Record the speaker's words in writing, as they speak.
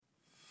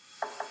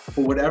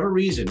for whatever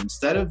reason,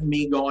 instead of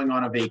me going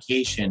on a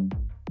vacation,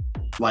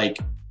 like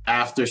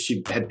after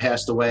she had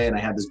passed away and I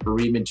had this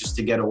bereavement just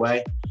to get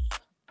away,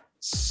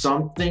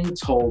 something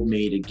told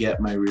me to get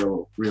my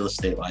real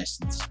estate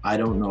license. I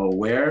don't know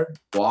where,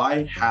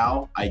 why,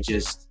 how. I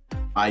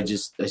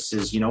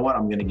says, you know what?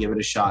 I'm going to give it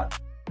a shot.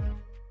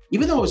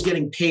 Even though I was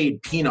getting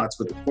paid peanuts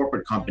with the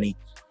corporate company,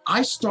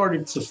 I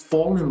started to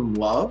fall in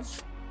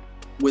love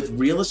with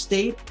real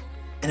estate,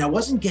 and I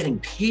wasn't getting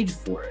paid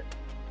for it.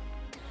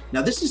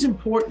 Now, this is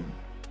important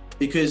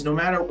because no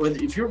matter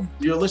if you're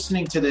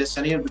listening to this,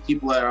 any of the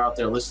people that are out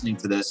there listening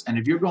to this, and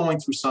if you're going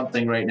through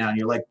something right now and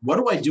you're like, what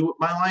do I do with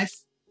my life?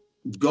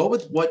 Go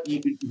with what you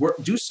work,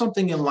 do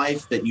something in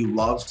life that you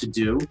love to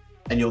do,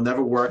 and you'll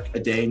never work a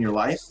day in your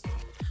life.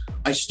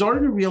 I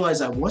started to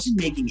realize I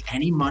wasn't making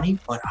any money,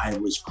 but I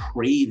was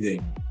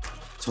craving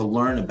to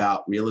learn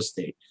about real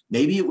estate.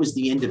 Maybe it was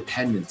the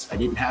independence. I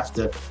didn't have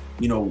to,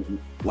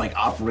 like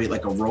operate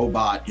like a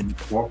robot in the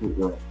corporate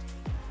world.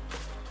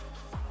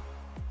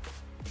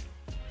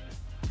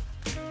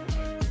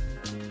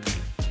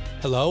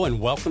 Hello and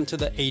welcome to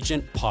the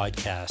Agent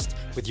Podcast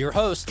with your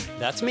host,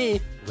 that's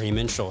me,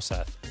 Raymond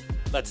Schulseth.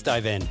 Let's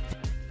dive in.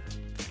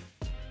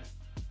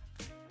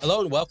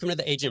 Hello and welcome to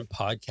the Agent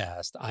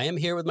Podcast. I am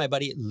here with my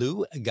buddy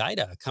Lou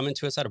Guida, coming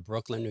to us out of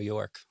Brooklyn, New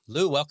York.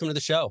 Lou, welcome to the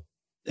show.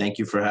 Thank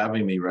you for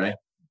having me, Ray.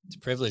 It's a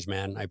privilege,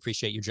 man. I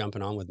appreciate you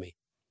jumping on with me.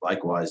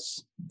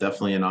 Likewise.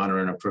 Definitely an honor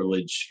and a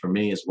privilege for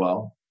me as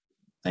well.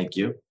 Thank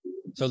you.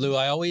 So Lou,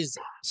 I always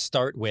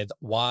start with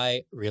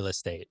why real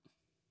estate?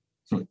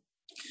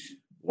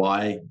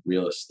 Why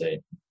real estate?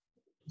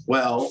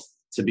 Well,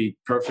 to be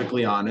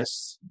perfectly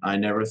honest, I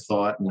never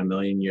thought in a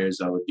million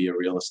years I would be a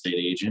real estate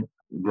agent.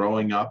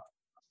 Growing up,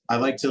 I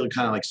like to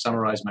kind of like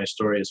summarize my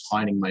story as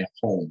finding my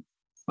home,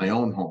 my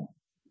own home,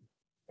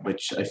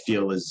 which I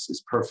feel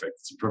is perfect.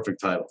 It's a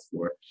perfect title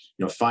for,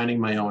 finding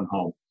my own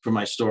home for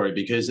my story.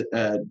 Because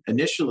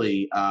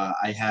initially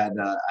I had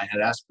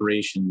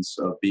aspirations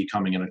of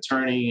becoming an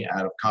attorney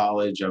out of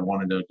college. I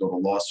wanted to go to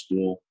law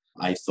school.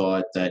 I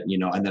thought that,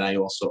 and then I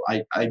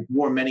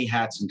wore many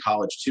hats in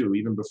college too,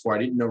 even before. I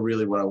didn't know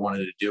really what I wanted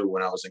to do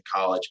when I was in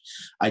college.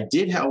 I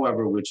did,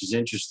 however, which is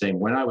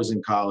interesting, when I was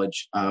in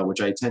college, which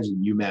I attended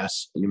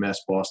UMass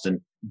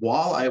Boston.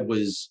 While I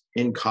was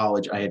in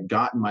college, I had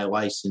gotten my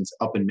license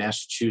up in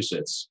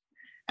Massachusetts,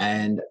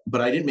 but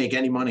I didn't make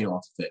any money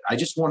off of it. I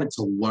just wanted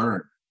to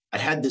learn. I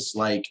had this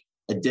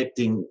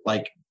addicting,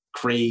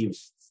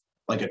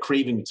 a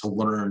craving to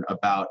learn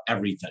about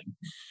everything.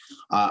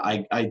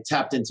 I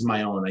tapped into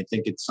my own, I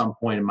think, at some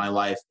point in my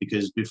life,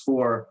 because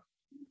before,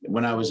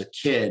 when I was a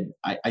kid,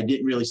 I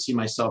didn't really see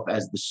myself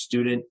as the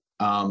student.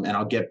 And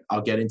I'll get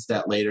into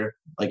that later,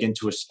 as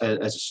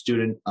a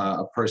student,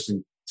 a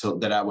person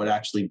that I would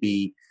actually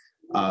be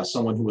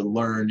someone who would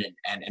learn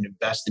and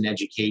invest in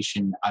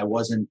education. I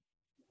wasn't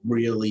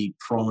really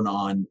prone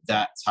on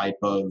that type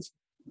of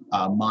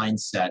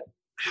mindset.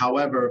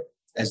 However,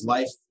 as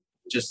life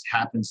just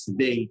happens to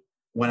be,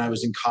 when I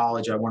was in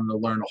college, I wanted to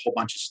learn a whole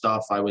bunch of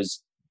stuff. I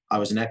was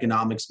an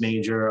economics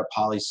major, a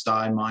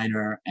poli-sci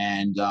minor,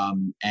 and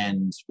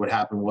what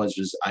happened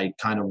was I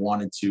kind of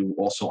wanted to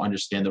also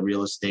understand the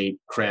real estate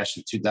crash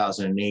of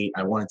 2008.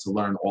 I wanted to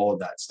learn all of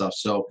that stuff.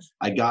 So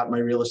I got my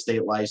real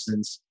estate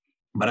license,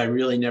 but I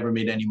really never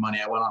made any money.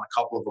 I went on a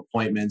couple of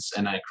appointments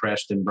and I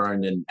crashed and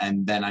burned,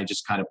 and then I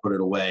just kind of put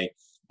it away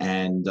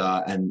and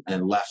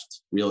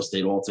left real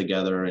estate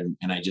altogether. And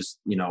I just,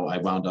 I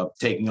wound up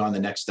taking on the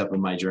next step of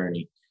my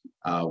journey.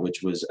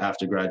 Which was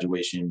after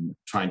graduation,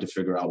 trying to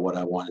figure out what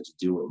I wanted to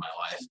do with my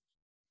life.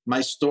 My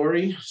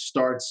story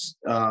starts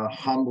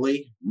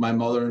humbly. My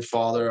mother and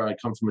father, I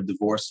come from a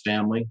divorced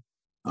family,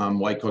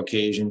 white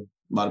Caucasian.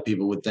 A lot of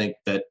people would think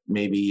that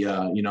maybe,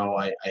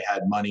 I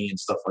had money and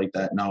stuff like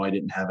that. No, I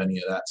didn't have any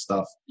of that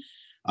stuff.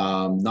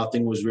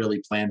 Nothing was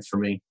really planned for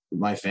me with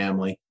my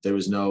family. There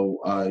was no,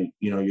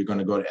 you're going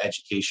to go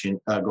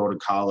to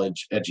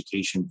college,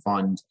 education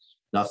fund,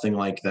 nothing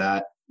like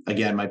that.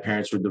 Again, my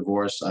parents were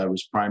divorced. I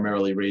was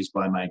primarily raised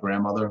by my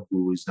grandmother,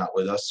 who is not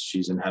with us.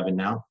 She's in heaven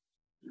now.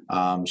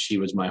 She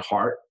was my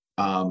heart.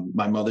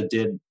 My mother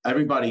did.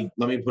 Everybody,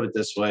 let me put it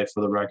this way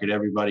for the record,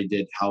 everybody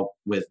did help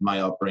with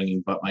my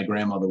upbringing, but my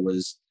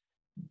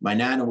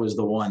Nana was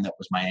the one that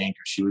was my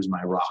anchor. She was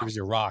my rock. She was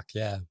your rock,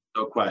 yeah.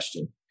 No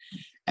question.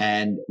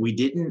 And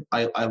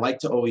I like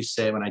to always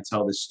say when I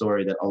tell this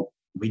story that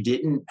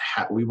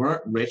we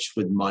weren't rich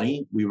with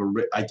money.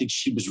 I think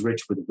she was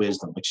rich with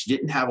wisdom. She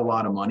didn't have a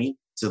lot of money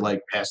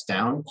to pass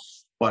down,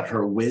 but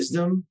her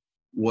wisdom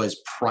was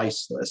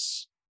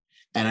priceless.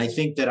 And I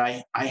think that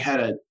I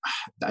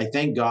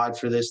thank God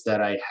for this,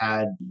 that I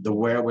had the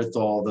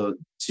wherewithal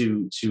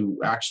to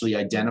actually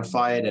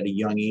identify it at a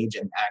young age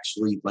and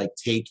actually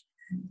take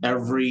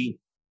every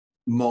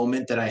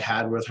moment that I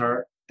had with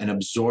her and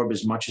absorb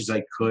as much as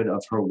I could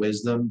of her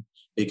wisdom,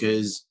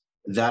 because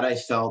that I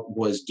felt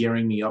was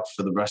gearing me up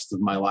for the rest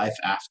of my life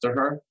after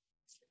her.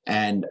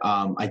 And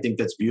I think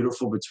that's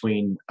beautiful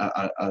between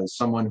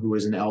someone who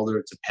is an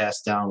elder to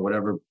pass down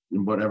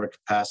in whatever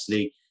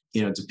capacity,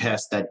 to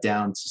pass that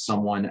down to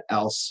someone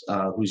else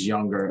who's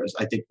younger.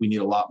 I think we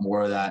need a lot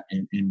more of that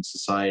in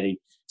society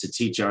to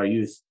teach our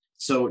youth.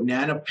 So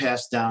Nana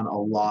passed down a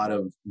lot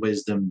of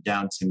wisdom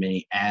down to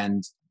me.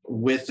 And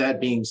with that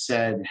being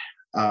said,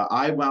 so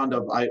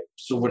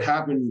what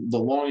happened, the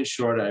long and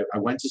short, I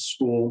went to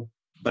school,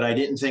 but I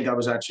didn't think I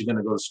was actually going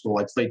to go to school.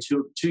 I played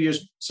two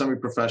years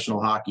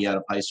semi-professional hockey out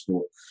of high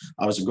school.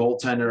 I was a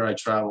goaltender. I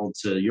traveled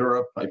to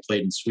Europe. I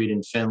played in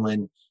Sweden,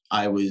 Finland.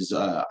 I was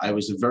a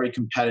very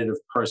competitive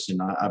person.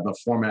 I'm a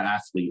former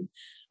athlete.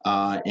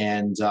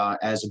 And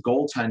as a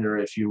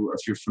goaltender, if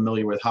you're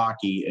familiar with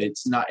hockey,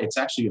 it's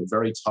actually a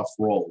very tough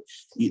role.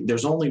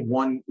 There's only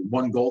one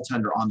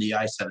goaltender on the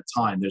ice at a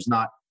time. There's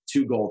not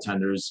two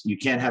goaltenders. You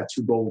can't have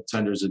two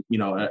goaltenders,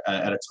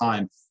 at a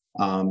time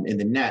in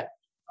the net.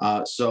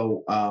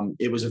 So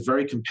it was a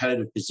very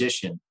competitive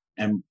position,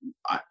 and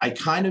I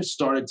kind of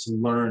started to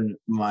learn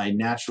my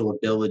natural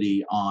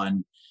ability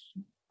on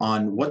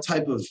what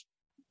type of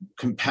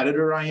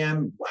competitor I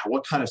am,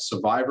 what kind of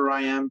survivor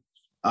I am,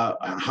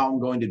 how I'm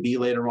going to be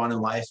later on in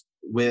life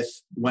with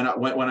when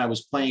I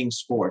was playing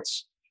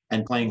sports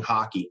and playing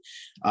hockey.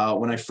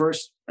 When I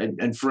first,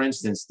 and for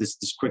instance, this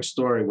quick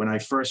story, when I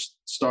first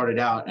started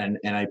out and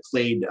I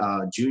played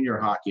junior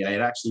hockey, I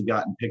had actually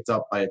gotten picked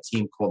up by a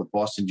team called the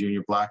Boston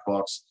Junior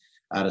Blackhawks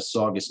out of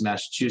Saugus,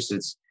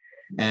 Massachusetts.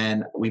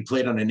 And we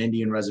played on an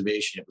Indian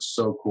reservation. It was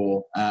so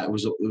cool. It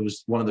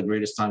was one of the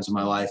greatest times of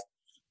my life.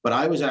 But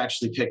I was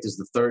actually picked as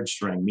the third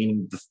string,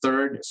 meaning the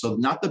third, so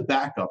not the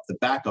backup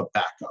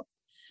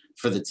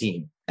for the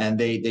team. And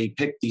they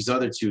picked these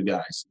other two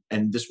guys.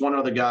 And this one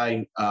other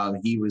guy,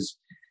 he was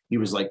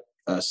like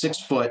 6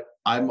 foot.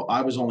 I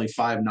was only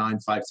 5'9",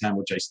 5'10",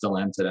 which I still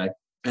am today.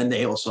 And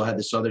they also had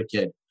this other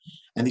kid.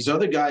 And these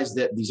other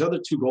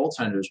two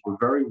goaltenders were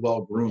very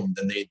well groomed,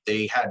 and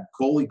they had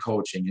goalie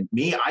coaching. And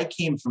me, I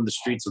came from the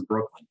streets of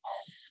Brooklyn.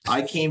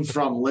 I came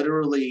from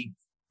literally,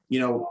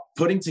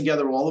 putting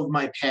together all of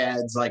my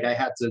pads. Like I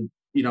had to,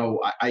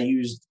 I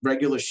used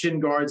regular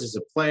shin guards as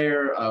a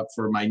player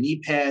for my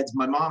knee pads.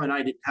 My mom and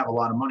I didn't have a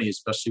lot of money,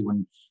 especially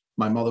when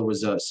my mother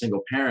was a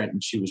single parent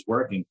and she was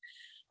working.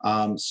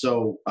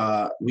 So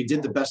we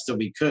did the best that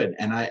we could.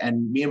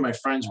 And me and my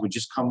friends would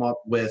just come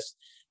up with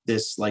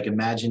this like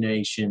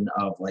imagination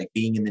of like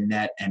being in the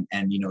net and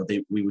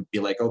we would be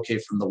like, okay,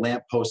 from the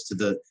lamppost to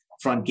the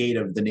front gate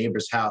of the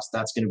neighbor's house,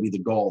 that's going to be the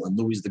goal, and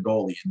Louis the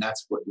goalie, and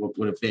that's what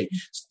would it be.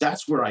 So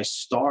that's where I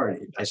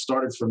started. I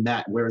started from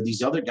that, where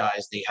these other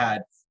guys, they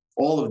had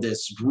all of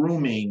this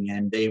grooming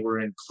and they were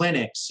in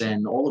clinics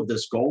and all of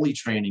this goalie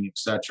training,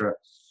 etc.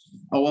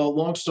 Oh, well,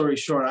 long story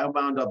short, I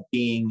wound up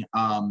being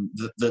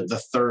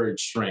the third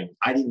string.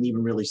 I didn't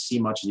even really see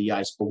much of the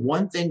ice. But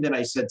one thing that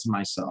I said to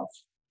myself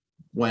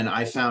when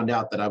I found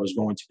out that I was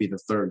going to be the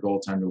third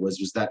goaltender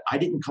was that I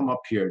didn't come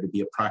up here to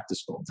be a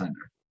practice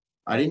goaltender.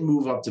 I didn't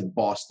move up to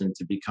Boston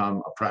to become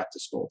a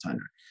practice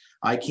goaltender.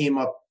 I came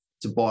up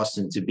to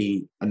Boston to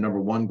be a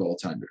number one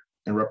goaltender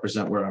and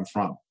represent where I'm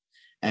from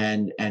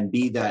and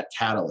be that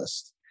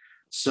catalyst.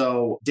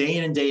 So day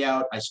in and day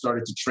out, I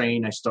started to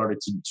train. I started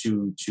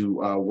to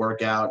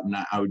work out, and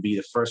I would be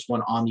the first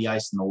one on the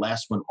ice and the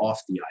last one off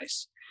the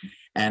ice.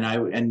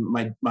 And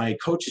my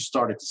coaches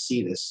started to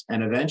see this.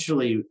 And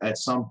eventually, at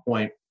some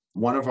point,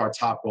 one of our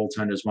top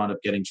goaltenders wound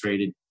up getting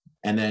traded,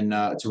 and then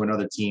to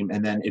another team.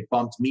 And then it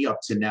bumped me up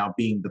to now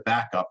being the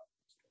backup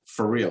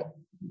for real.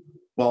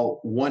 Well,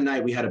 one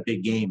night we had a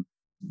big game.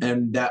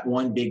 And that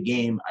one big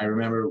game, I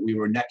remember we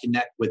were neck and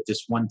neck with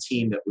this one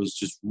team that was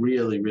just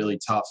really, really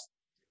tough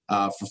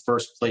for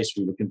first place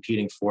we were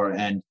competing for.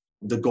 And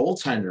the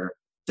goaltender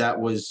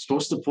that was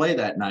supposed to play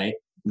that night,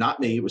 not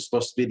me, it was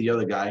supposed to be the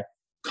other guy,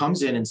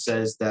 comes in and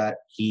says that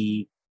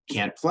he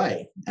can't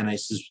play. And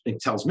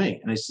it tells me.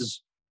 And I says,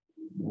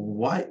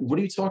 what are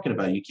you talking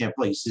about? You can't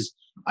play. He says,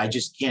 I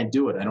just can't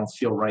do it. I don't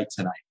feel right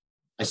tonight.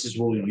 I says,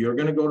 well, you're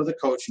going to go to the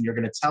coach and you're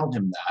going to tell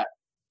him that.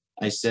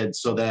 I said,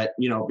 so that,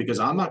 because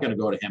I'm not going to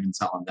go to him and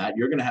tell him that.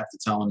 You're going to have to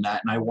tell him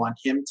that. And I want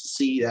him to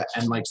see that.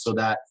 And so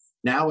that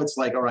now it's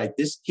like, all right,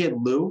 this kid,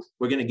 Lou,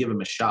 we're going to give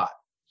him a shot.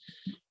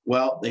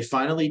 Well, they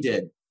finally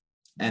did.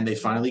 And they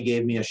finally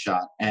gave me a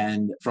shot.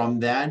 And from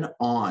then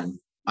on,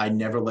 I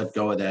never let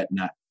go of that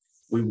net.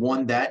 We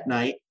won that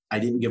night. I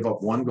didn't give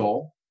up one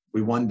goal.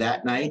 We won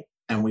that night,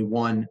 and we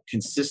won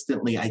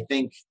consistently. I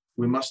think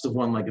we must have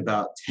won like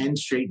about 10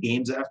 straight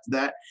games after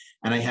that.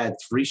 And I had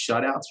 3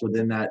 shutouts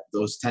within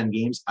those 10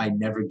 games. I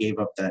never gave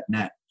up that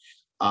net.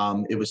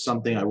 It was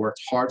something I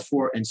worked hard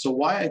for. And so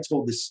why I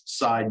told this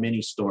side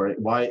mini story,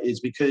 why is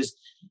because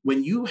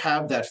when you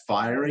have that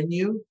fire in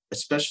you,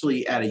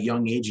 especially at a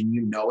young age, and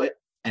you know it,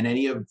 and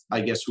any of,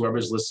 I guess,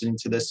 whoever's listening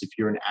to this, if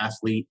you're an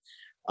athlete,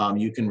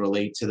 you can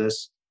relate to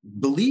this.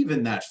 Believe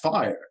in that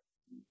fire,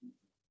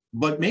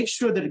 but make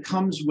sure that it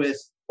comes with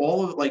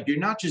all of, like, you're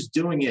not just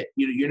doing it.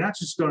 You're not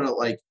just going to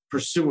like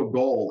pursue a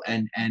goal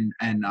and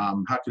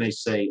how can I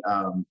say,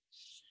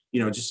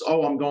 just,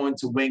 oh, I'm going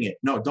to wing it.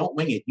 No, don't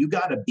wing it. You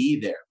got to be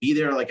there. Be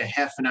there like a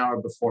half an hour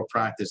before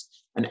practice,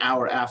 an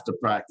hour after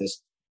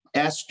practice.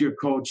 ask your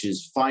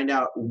coaches, find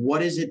out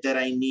what is it that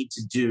I need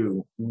to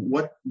do?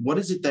 What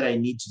is it that I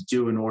need to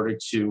do in order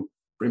to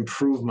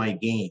improve my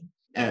game,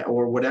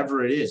 or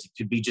whatever it is? It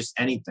could be just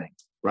anything,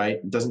 right?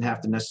 It doesn't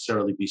have to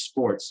necessarily be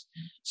sports.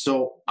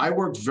 So I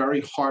worked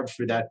very hard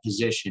for that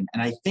position.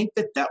 And I think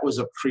that that was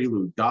a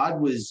prelude. God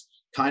was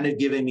kind of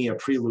giving me a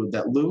prelude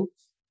that, Lou,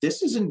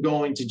 this isn't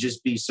going to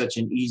just be such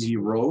an easy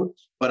road,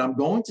 but I'm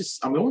going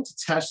to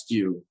test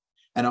you,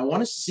 and I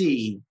want to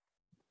see,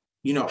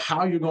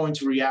 how you're going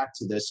to react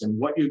to this and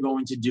what you're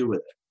going to do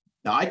with it.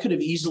 Now, I could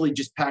have easily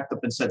just packed up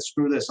and said,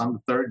 screw this, I'm the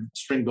third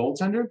string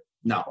goaltender.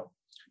 No.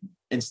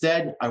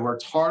 Instead, I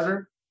worked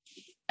harder.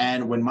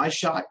 And when my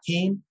shot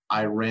came,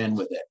 I ran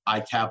with it.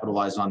 I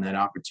capitalized on that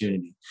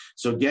opportunity.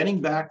 So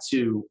getting back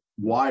to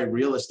why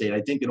real estate,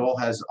 I think it all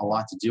has a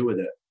lot to do with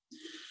it,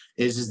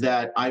 is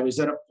that I was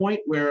at a point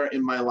where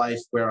in my life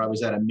where I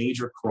was at a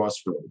major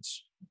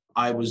crossroads.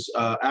 I was,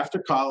 after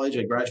college,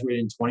 I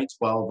graduated in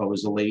 2012. I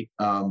was a late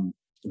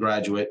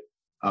graduate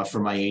for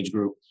my age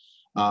group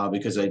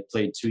because I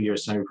played 2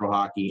 years semi-pro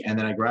hockey. And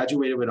then I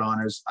graduated with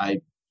honors.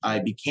 I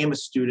became a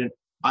student.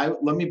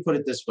 Let me put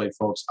it this way,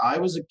 folks. I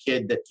was a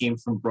kid that came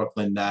from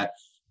Brooklyn that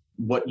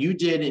what you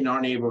did in our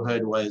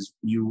neighborhood was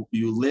you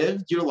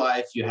lived your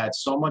life. You had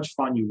so much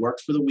fun. You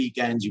worked for the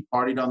weekends. You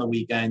partied on the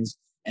weekends.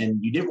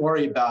 And you didn't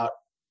worry about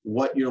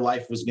what your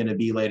life was going to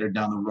be later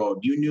down the road.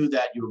 You knew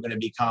that you were going to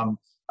become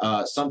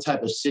some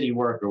type of city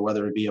worker,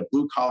 whether it be a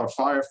blue-collar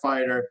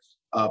firefighter,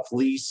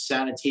 police,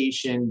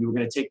 sanitation. You were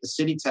going to take the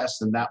city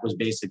test, and that was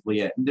basically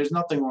it. And there's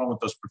nothing wrong with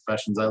those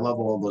professions. I love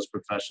all of those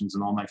professions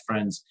and all my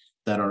friends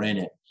that are in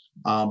it.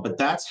 But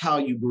that's how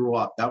you grew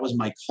up. That was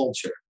my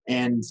culture.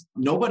 And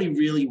nobody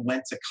really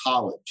went to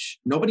college.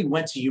 Nobody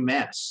went to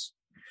UMass.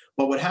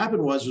 But what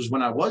happened was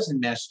when I was in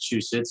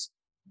Massachusetts,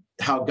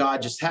 how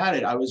God just had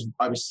it, I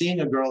was seeing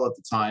a girl at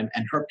the time,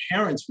 and her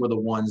parents were the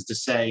ones to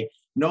say,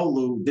 no,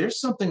 Lou, there's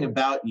something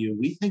about you.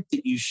 We think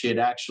that you should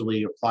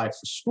actually apply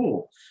for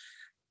school.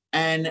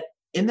 And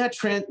in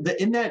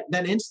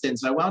that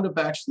instance, I wound up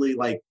actually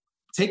like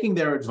taking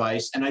their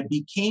advice, and I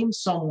became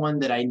someone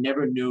that I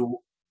never knew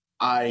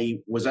I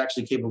was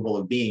actually capable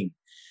of being.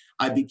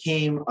 I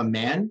became a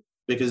man,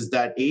 because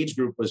that age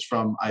group was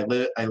from, I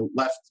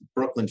left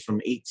Brooklyn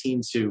from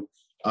 18 to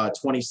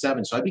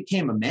 27. So I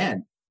became a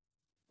man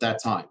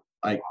that time,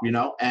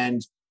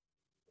 and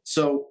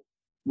so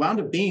wound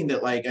up being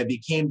that like I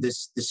became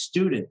this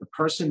student, the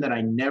person that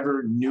I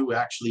never knew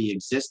actually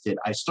existed.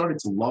 I started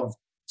to love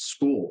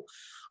school.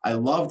 I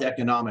loved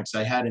economics.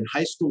 I had in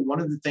high school, one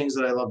of the things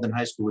that I loved in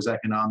high school was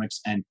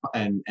economics and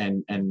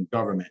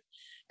government.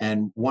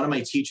 And one of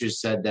my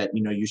teachers said that,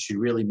 you should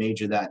really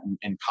major that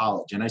in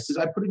college. And I said,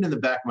 I put it in the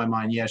back of my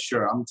mind. Yeah,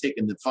 sure. I'm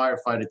taking the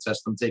firefighter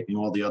test. I'm taking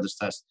all the other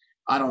tests.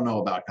 I don't know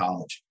about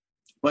college,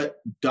 but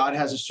God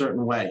has a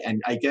certain way.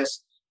 And I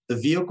guess the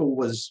vehicle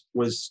was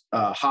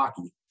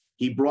hockey.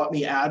 He brought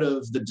me out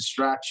of the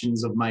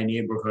distractions of my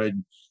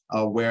neighborhood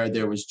where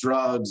there was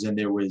drugs and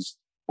there was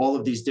all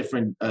of these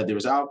different, there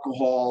was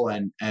alcohol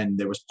and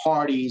there was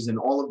parties and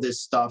all of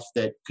this stuff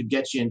that could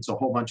get you into a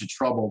whole bunch of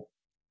trouble.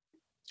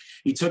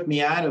 He took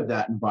me out of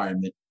that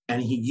environment,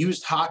 and he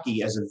used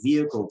hockey as a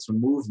vehicle to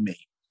move me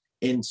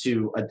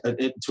into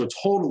a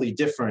totally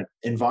different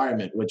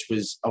environment, which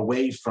was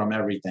away from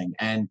everything.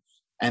 And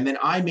then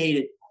I made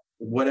it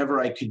whatever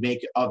I could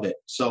make of it.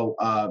 So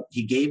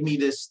he gave me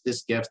this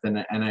gift, and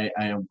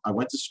I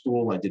went to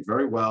school. I did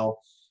very well.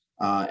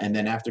 And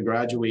then after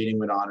graduating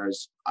with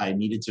honors, I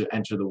needed to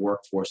enter the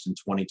workforce in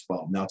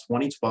 2012. Now,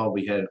 2012,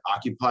 we had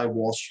Occupy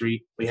Wall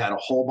Street. We had a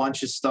whole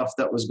bunch of stuff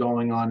that was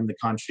going on in the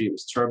country. It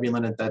was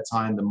turbulent at that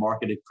time. The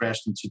market had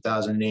crashed in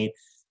 2008.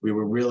 We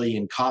were really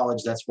in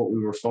college. That's what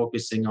we were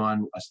focusing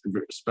on,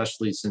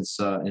 especially since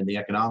in the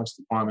economics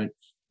department,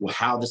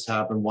 how this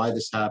happened, why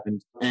this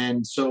happened.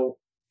 And so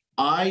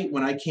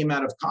when I came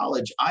out of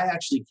college, I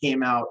actually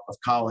came out of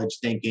college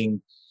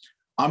thinking,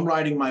 I'm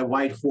riding my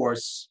white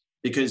horse.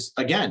 Because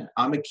again,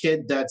 I'm a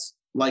kid that's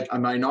like a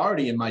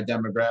minority in my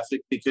demographic,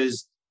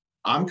 because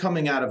I'm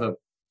coming out of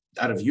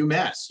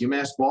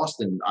UMass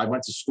Boston. I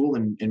went to school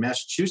in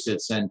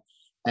Massachusetts,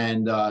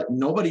 and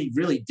nobody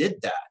really did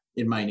that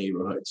in my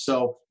neighborhood.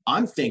 So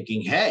I'm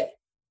thinking, hey,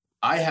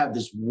 I have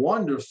this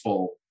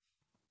wonderful,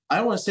 I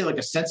don't want to say like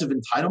a sense of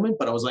entitlement,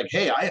 but I was like,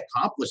 hey, I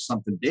accomplished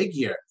something big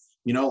here.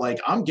 Like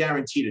I'm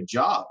guaranteed a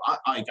job.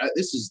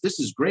 This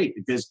is great,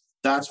 because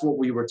that's what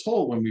we were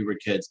told when we were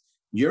kids.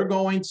 You're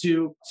going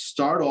to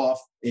start off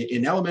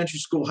in elementary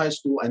school, high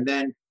school, and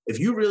then if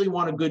you really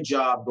want a good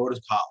job, go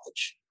to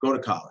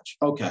college.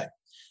 Okay.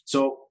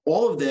 So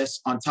all of this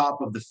on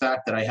top of the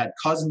fact that I had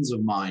cousins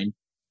of mine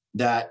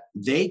that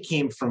they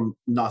came from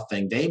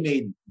nothing. They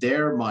made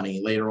their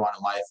money later on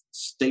in life.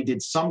 They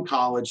did some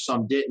college,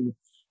 some didn't.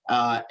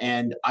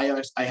 And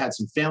I had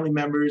some family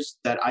members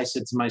that I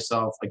said to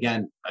myself,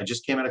 again, I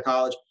just came out of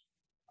college.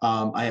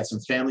 I had some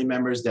family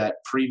members that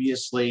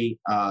previously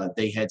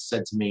they had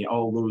said to me,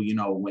 "Oh, Lou,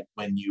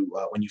 when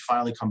you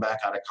finally come back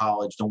out of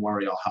college, don't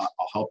worry, I'll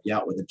help you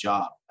out with a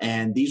job."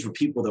 And these were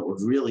people that were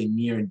really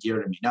near and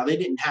dear to me. Now they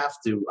didn't have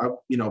to,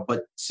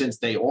 but since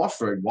they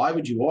offered, why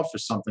would you offer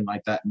something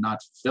like that and not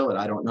fulfill it?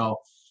 I don't know.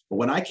 But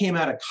when I came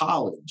out of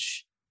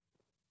college,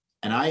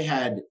 and I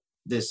had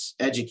this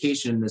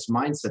education and this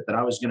mindset that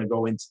I was going to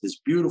go into this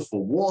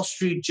beautiful Wall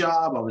Street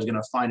job. I was going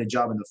to find a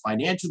job in the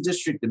financial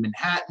district in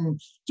Manhattan,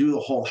 do the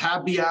whole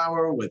happy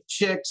hour with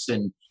chicks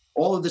and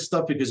all of this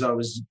stuff because I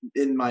was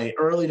in my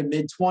early to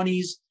mid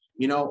 20s.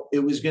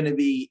 It was going to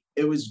be,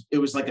 it was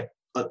like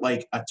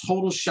a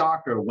total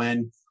shocker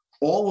when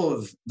all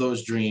of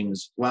those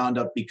dreams wound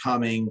up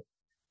becoming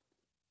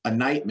a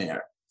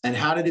nightmare. And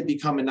how did it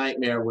become a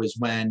nightmare was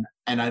when,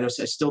 and I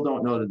still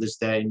don't know to this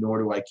day, nor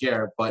do I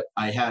care, but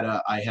I had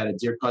a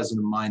dear cousin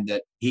of mine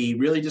that he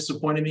really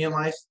disappointed me in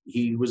life.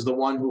 He was the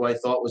one who I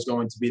thought was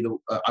going to be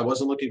I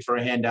wasn't looking for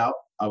a handout.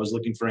 I was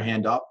looking for a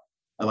hand up.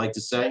 I like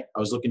to say I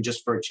was looking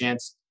just for a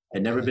chance.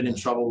 I'd never been in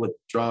trouble with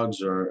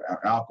drugs or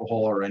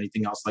alcohol or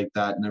anything else like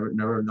that.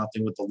 Never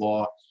nothing with the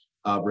law,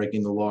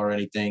 breaking the law or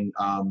anything.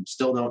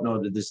 Still don't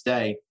know to this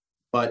day.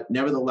 But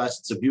nevertheless,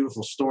 it's a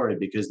beautiful story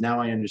because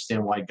now I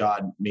understand why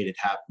God made it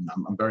happen.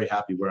 I'm very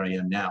happy where I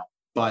am now.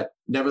 But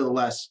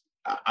nevertheless,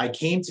 I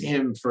came to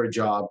him for a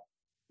job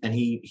and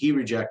he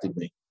rejected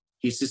me.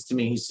 He says to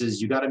me,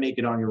 you got to make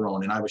it on your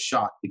own. And I was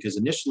shocked because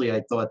initially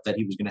I thought that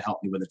he was going to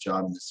help me with a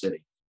job in the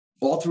city.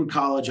 All through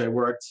college, I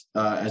worked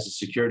as a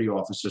security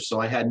officer. So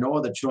I had no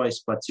other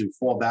choice but to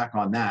fall back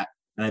on that.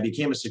 And I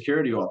became a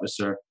security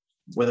officer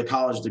with a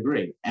college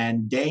degree.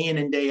 And day in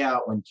and day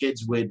out, when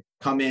kids would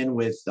come in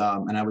with,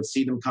 and I would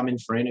see them come in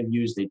for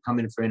interviews, they'd come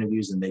in for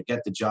interviews and they'd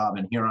get the job.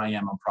 And here I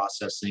am, I'm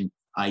processing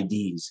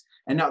IDs.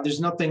 And now there's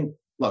nothing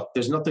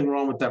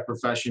wrong with that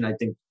profession. I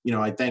think,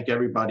 I thank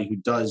everybody who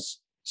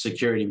does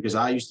security because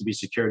I used to be a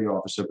security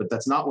officer, but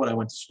that's not what I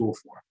went to school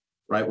for,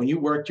 right? When you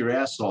worked your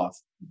ass off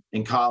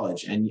in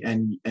college and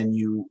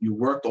you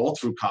worked all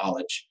through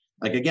college,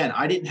 like, again,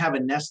 I didn't have a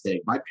nest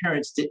egg. My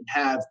parents didn't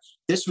have,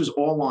 this was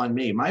all on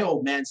me. My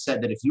old man said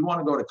that if you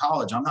want to go to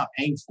college, I'm not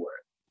paying for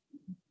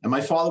it. And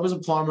my father was a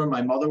plumber.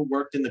 My mother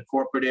worked in the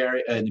corporate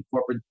area,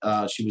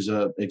 she was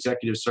a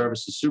executive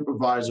services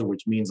supervisor,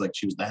 which means like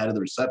she was the head of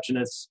the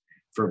receptionists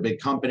for a big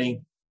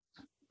company.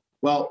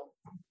 Well,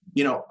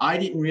 I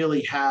didn't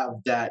really have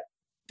that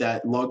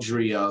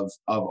luxury of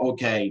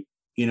okay,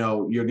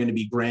 you're going to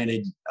be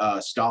granted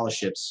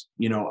scholarships,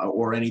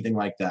 or anything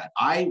like that.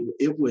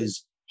 It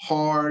was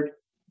hard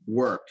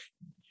work.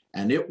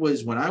 And it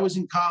was when I was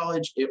in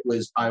college,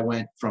 I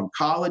went from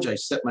college, I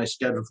set my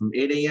schedule from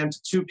 8 a.m. to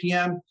 2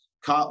 p.m.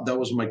 That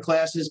was my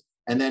classes.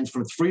 And then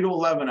from 3 to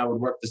 11, I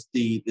would work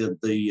the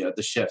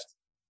shift.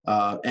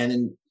 And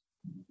then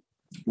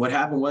what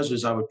happened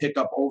was I would pick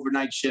up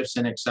overnight shifts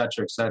and et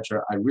cetera, et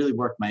cetera. I really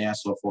worked my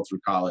ass off all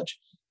through college.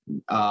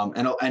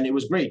 And it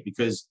was great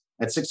because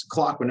at 6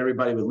 o'clock when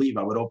everybody would leave,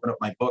 I would open up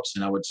my books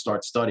and I would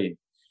start studying.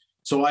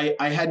 So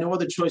I had no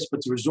other choice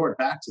but to resort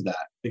back to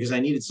that because I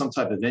needed some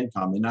type of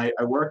income. And I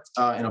worked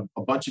in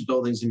a bunch of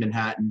buildings in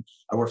Manhattan.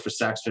 I worked for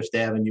Saks Fifth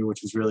Avenue, which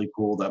was really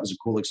cool. That was a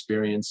cool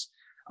experience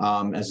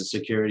as a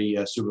security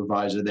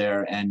supervisor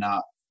there. And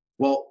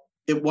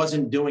it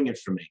wasn't doing it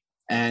for me.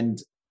 And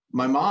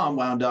my mom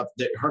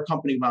her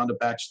company wound up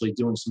actually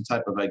doing some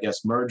type of, I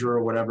guess, merger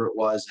or whatever it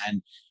was.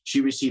 And she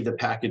received a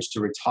package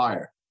to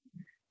retire.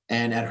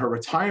 And at her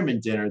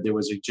retirement dinner, there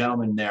was a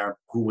gentleman there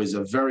who was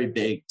a very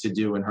big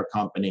to-do in her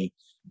company.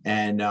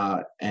 And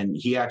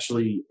he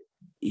actually,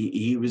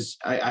 he was,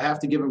 I have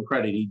to give him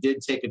credit. He did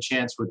take a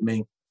chance with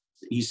me.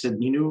 He said,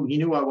 he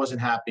knew I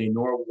wasn't happy,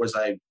 nor was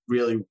I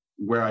really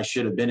where I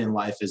should have been in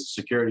life as a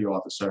security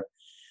officer.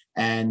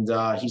 And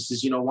he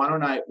says, why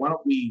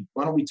don't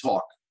we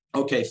talk?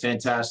 Okay,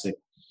 fantastic.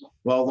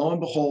 Well, lo and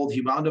behold, he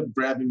wound up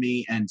grabbing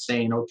me and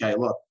saying, okay,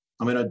 look,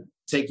 I'm going to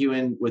take you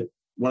in with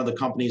one of the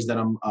companies that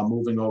I'm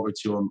moving over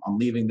to. I'm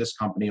leaving this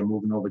company. I'm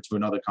moving over to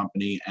another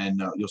company,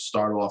 and you'll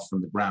start off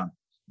from the ground.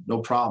 No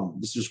problem.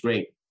 This was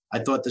great. I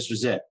thought this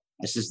was it.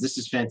 I says, this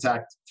is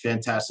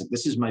fantastic.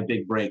 This is my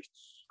big break.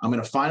 I'm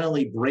going to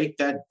finally break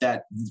that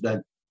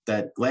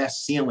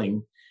glass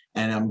ceiling,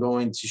 and I'm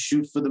going to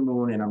shoot for the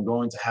moon, and I'm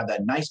going to have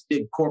that nice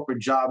big corporate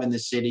job in the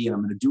city, and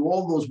I'm going to do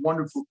all those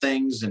wonderful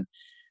things. And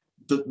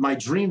my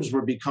dreams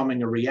were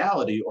becoming a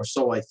reality, or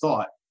so I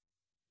thought.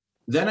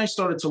 Then I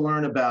started to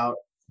learn about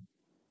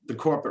the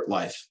corporate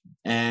life,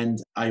 and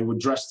I would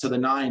dress to the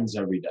nines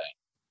every day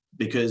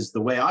because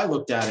the way I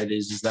looked at it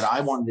is that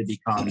I wanted to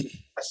become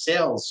a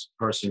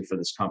salesperson for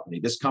this company.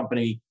 This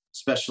company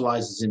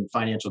specializes in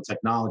financial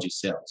technology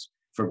sales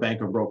for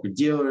bank and broker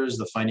dealers,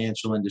 the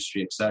financial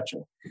industry,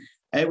 etc.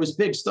 It was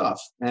big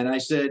stuff. And I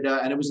said,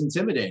 and it was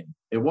intimidating.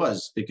 It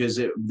was because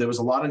there was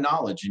a lot of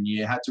knowledge and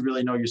you had to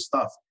really know your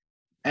stuff.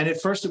 And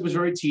at first it was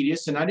very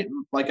tedious and I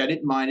didn't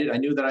mind it. I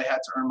knew that I had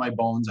to earn my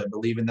bones. I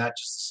believe in that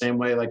just the same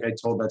way, like I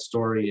told that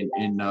story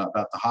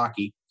about the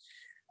hockey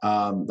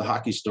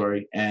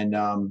story. And,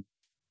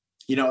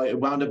 it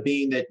wound up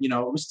being that,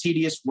 it was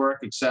tedious work,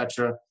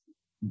 etc.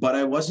 but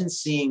I wasn't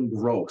seeing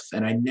growth.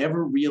 And I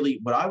never really,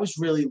 what I was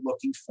really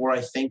looking for,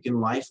 I think, in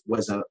life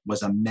was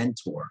a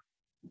mentor.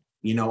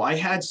 You know, I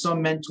had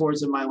some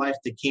mentors in my life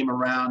that came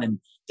around and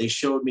they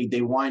showed me,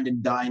 they wined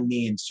and dined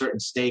me in certain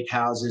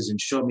steakhouses and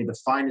showed me the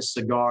finest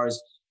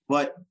cigars.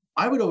 But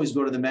I would always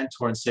go to the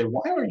mentor and say,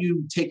 why aren't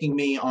you taking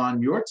me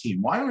on your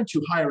team? Why aren't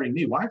you hiring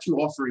me? Why aren't you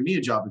offering me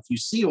a job? If you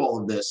see all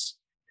of this,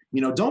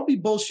 you know, don't be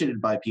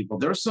bullshitted by people.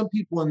 There are some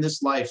people in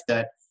this life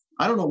that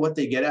I don't know what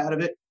they get out of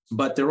it,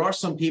 but there are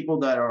some people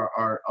that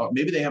are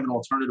maybe they have an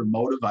alternative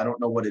motive. I don't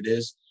know what it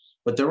is,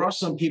 but there are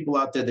some people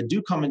out there that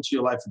do come into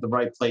your life at the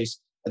right place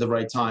at the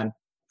right time.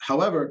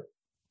 However,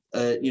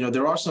 you know,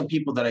 there are some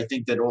people that I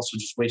think that also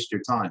just waste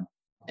your time.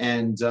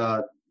 And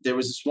there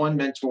was this one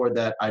mentor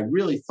that I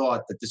really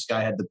thought that this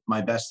guy had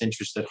my best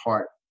interest at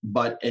heart.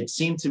 But it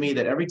seemed to me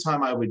that every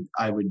time I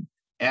would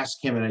ask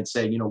him and I'd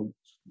say, you know,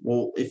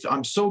 well, if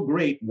I'm so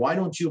great, why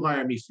don't you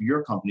hire me for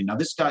your company? Now,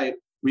 this guy,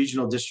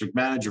 regional district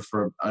manager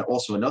for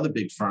also another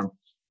big firm.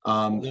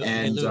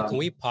 Hey, Lou, can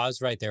we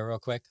pause right there real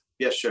quick?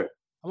 Yeah, sure.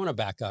 I want to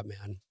back up,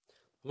 man.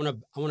 I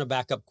want to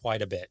back up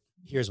quite a bit.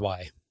 Here's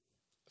why.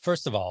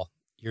 First of all,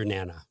 your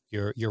Nana,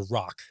 your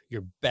rock,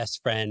 your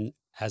best friend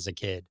as a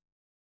kid.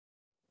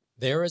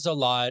 There is a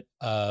lot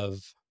of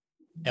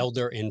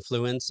elder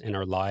influence in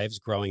our lives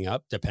growing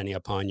up, depending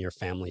upon your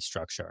family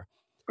structure.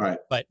 Right.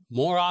 But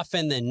more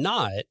often than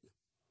not,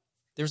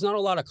 there's not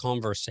a lot of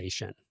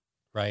conversation,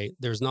 right?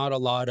 There's not a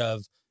lot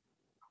of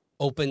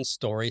open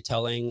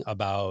storytelling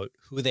about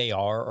who they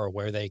are or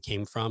where they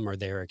came from or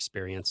their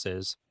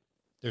experiences.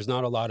 There's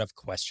not a lot of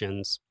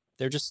questions.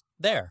 They're just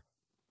there.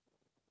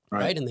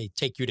 Right. And they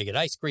take you to get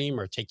ice cream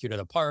or take you to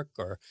the park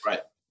or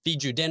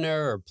feed you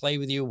dinner or play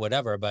with you,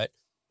 whatever. But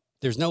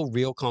there's no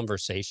real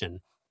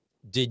conversation.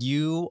 Did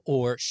you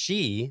or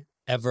she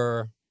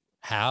ever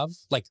have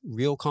like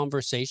real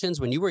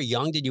conversations? When you were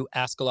young, did you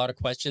ask a lot of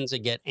questions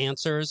and get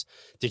answers?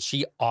 Did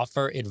she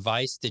offer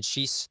advice? Did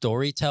she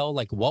storytell?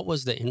 Like, what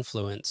was the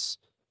influence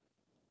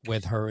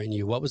with her and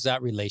you? What was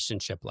that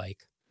relationship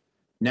like?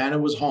 Nana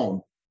was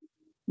home.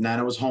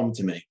 Nana was home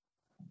to me.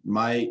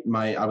 I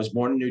was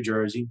born in New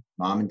Jersey.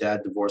 Mom and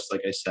dad divorced,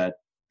 like I said,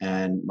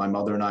 and my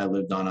mother and I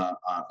lived on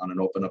an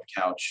open up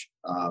couch.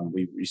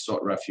 We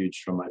sought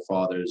refuge from my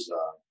father's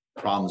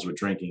problems with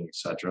drinking,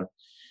 etc.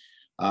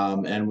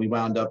 And we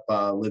wound up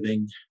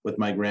living with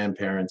my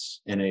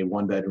grandparents in a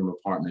 1-bedroom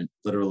apartment.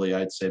 Literally,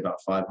 I'd say about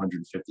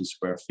 550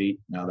 square feet.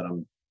 Now that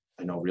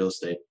I know real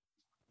estate.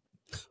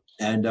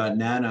 And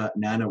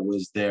Nana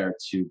was there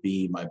to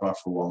be my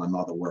buffer while my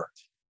mother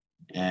worked,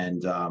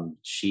 and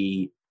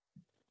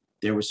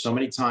there were so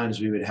many times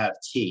we would have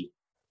tea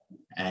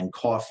and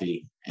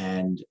coffee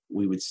and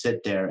we would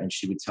sit there and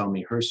she would tell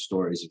me her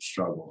stories of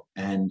struggle.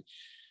 And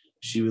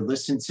she would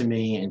listen to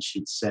me and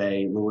she'd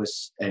say,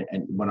 Louis,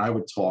 and when I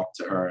would talk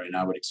to her and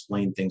I would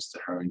explain things to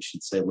her and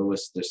she'd say,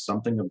 Louis, there's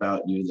something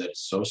about you that is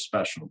so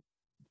special.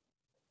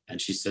 And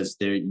she says,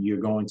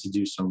 you're going to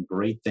do some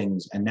great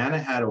things. And Nana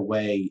had a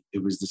way,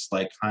 it was this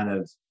like kind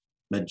of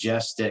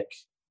majestic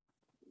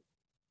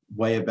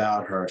way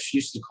about her. She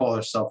used to call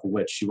herself a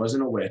witch. She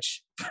wasn't a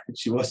witch.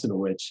 She wasn't a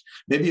witch.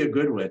 Maybe a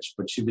good witch,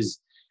 but she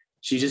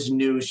just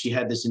knew she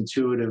had this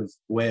intuitive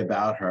way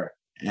about her,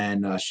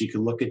 and she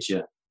could look at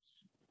you.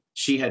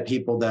 She had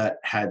people that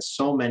had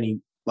so many,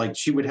 like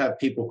she would have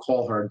people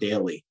call her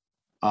daily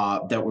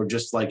that were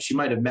just like, she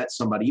might have met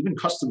somebody, even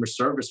customer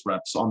service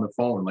reps on the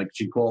phone, like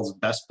she calls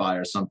Best Buy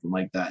or something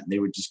like that, and they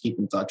would just keep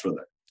in touch with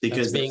her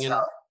because she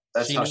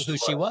knew who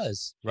she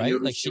was,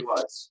 right? Like she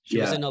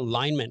was in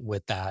alignment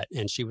with that,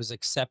 and she was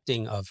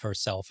accepting of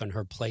herself and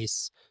her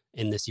place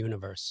in this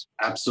universe.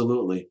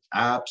 Absolutely.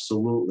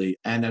 Absolutely.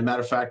 And as a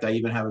matter of fact, I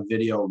even have a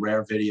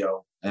rare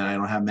video, and I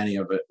don't have many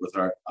of it with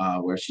her,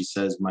 where she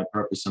says, my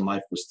purpose in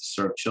life was to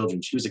serve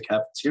children. She was a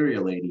cafeteria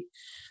lady.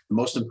 The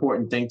most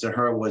important thing to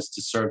her was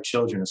to serve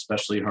children,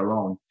 especially her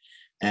own,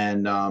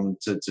 and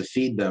to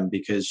feed them,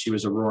 because she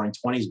was a roaring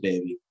 20s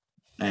baby.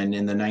 And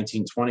in the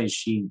 1920s,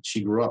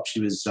 she grew up.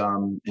 She was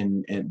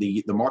in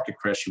the market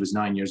crash. She was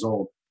 9 years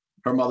old.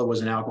 Her mother was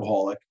an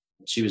alcoholic.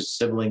 She was a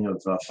sibling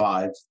of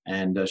 5,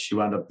 and she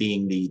wound up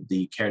being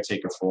the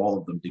caretaker for all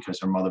of them because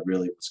her mother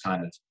really was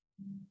kind of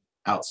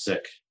out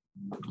sick,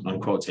 on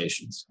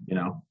quotations, you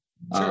know.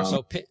 Sure.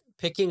 So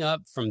picking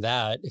up from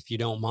that, if you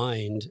don't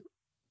mind,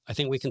 I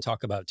think we can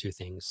talk about two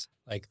things.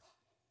 Like,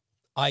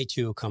 I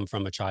too come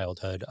from a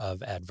childhood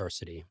of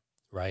adversity,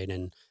 right?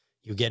 And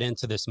you get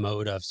into this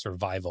mode of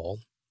survival,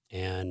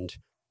 and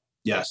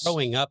yes,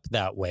 growing up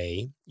that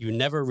way, you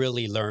never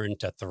really learn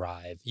to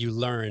thrive. You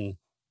learn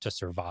to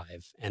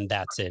survive, and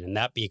that's it. And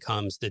that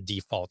becomes the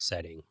default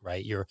setting,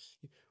 right?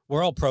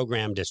 We're all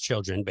programmed as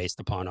children based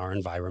upon our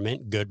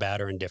environment, good,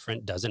 bad, or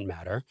indifferent, doesn't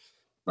matter.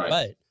 Right.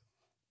 But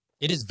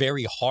it is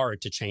very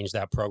hard to change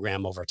that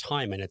program over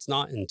time. And it's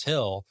not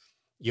until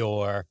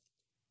your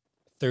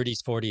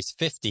 30s, 40s,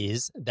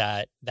 50s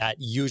that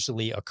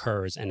usually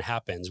occurs and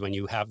happens, when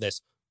you have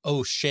this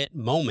oh shit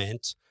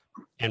moment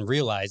and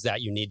realize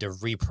that you need to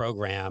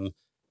reprogram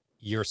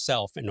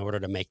yourself in order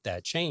to make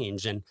that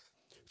change. And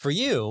for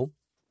you,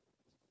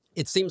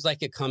 it seems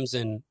like it comes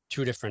in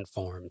two different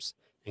forms.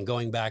 And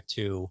going back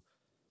to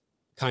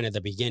kind of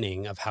the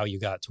beginning of how you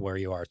got to where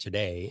you are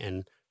today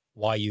and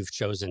why you've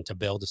chosen to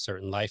build a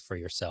certain life for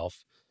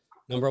yourself.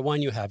 Number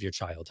one, you have your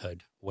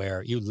childhood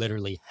where you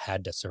literally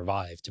had to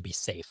survive to be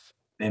safe.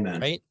 Amen.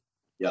 Right?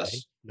 Yes. Okay?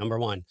 Number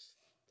one.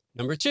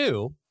 Number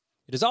two,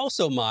 it is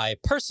also my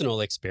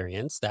personal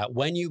experience that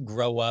when you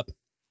grow up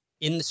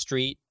in the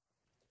street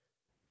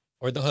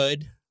or the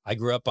hood, I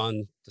grew up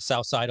on the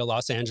south side of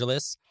Los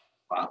Angeles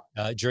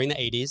during the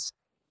 80s.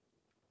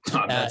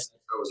 That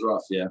was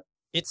rough, yeah.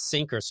 It's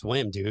sink or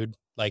swim, dude.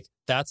 Like,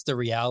 that's the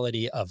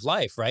reality of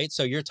life, right?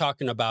 So you're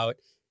talking about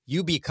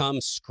you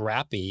become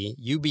scrappy,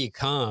 you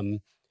become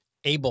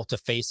able to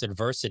face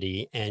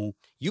adversity, and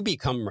you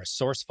become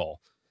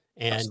resourceful.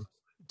 And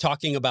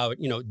talking about,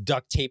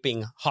 duct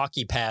taping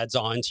hockey pads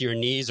onto your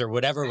knees or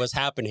whatever was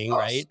happening,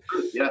 right?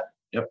 Yeah.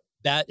 Yep.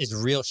 That is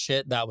real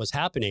shit that was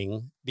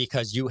happening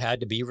because you had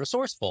to be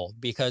resourceful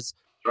because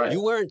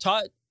you weren't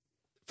taught.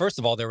 First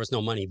of all, there was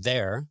no money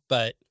there,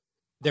 but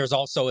there's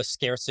also a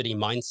scarcity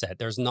mindset.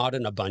 There's not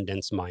an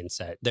abundance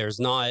mindset. There's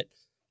not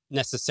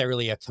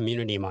necessarily a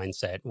community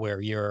mindset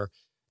where you're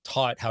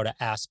taught how to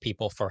ask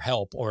people for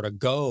help or to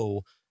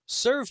go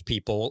serve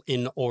people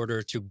in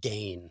order to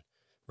gain,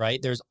 right?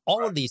 There's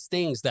all of these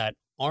things that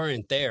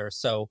aren't there.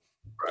 So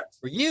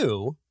for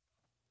you,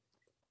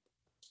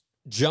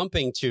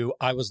 jumping to,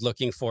 I was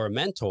looking for a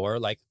mentor,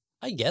 like,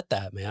 I get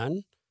that,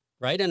 man,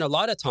 right? And a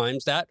lot of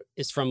times that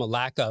is from a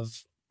lack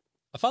of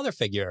a father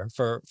figure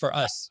for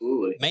us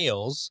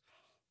males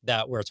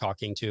that we're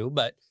talking to,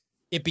 but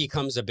it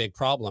becomes a big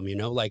problem,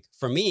 like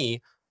for me,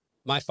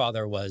 my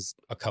father was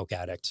a coke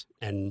addict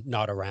and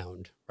not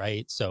around,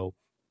 right? So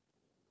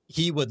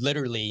he would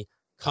literally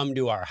come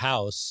to our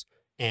house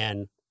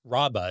and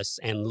rob us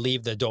and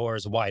leave the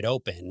doors wide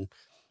open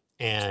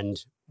and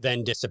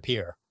then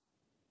disappear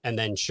and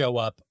then show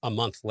up a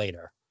month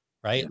later,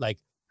 right? Like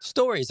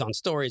stories on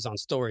stories on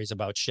stories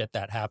about shit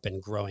that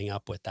happened growing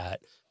up with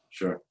that.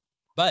 Sure.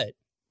 But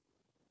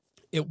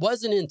it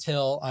wasn't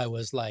until I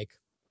was like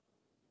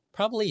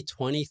probably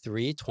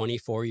 23,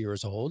 24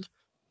 years old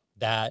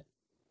that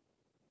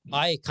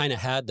I kind of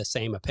had the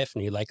same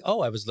epiphany, like,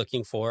 oh, I was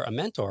looking for a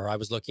mentor. I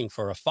was looking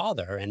for a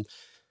father. And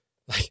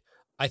like,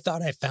 I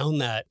thought I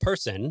found that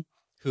person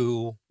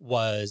who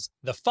was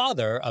the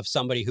father of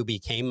somebody who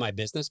became my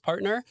business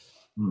partner.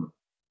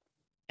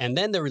 And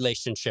then the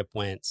relationship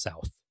went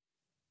south,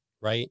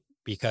 right?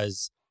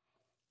 Because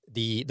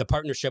the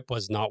partnership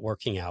was not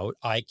working out.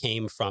 I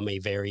came from a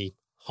very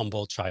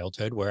humble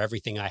childhood where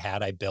everything I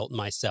had, I built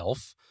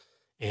myself.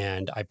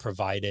 And I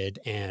provided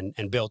and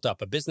built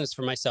up a business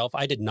for myself.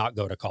 I did not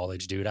go to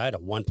college, dude. I had a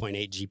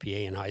 1.8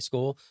 GPA in high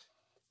school,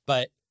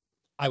 but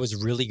I was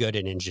really good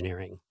at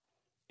engineering.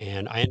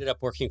 And I ended up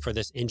working for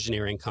this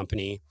engineering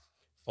company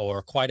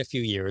for quite a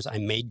few years. I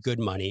made good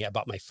money. I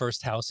bought my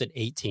first house at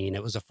 18.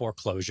 It was a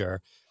foreclosure.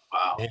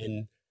 Wow.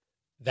 And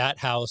that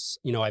house,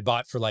 I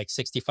bought for like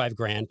 65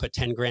 grand, put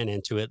 10 grand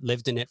into it,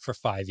 lived in it for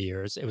 5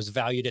 years. It was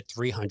valued at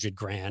 300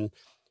 grand.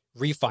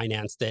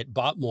 Refinanced it,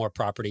 bought more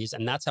properties.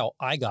 And that's how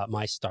I got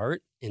my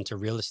start into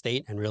real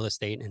estate and real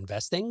estate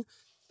investing.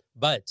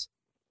 But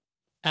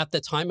at the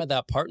time of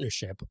that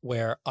partnership,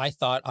 where I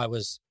thought I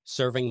was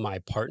serving my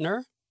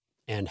partner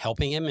and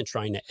helping him and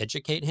trying to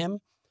educate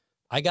him,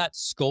 I got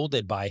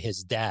scolded by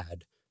his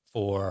dad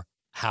for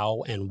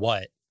how and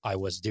what I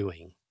was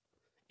doing.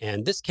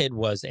 And this kid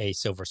was a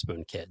silver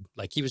spoon kid.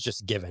 Like, he was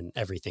just given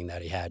everything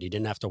that he had. He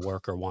didn't have to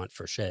work or want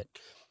for shit.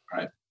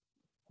 Right.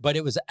 But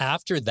it was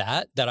after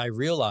that I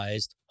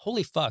realized,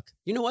 holy fuck,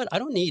 you know what? I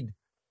don't need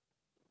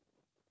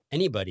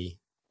anybody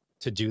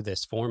to do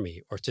this for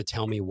me or to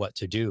tell me what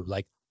to do.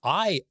 Like,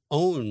 I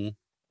own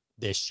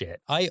this shit.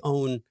 I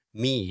own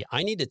me.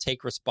 I need to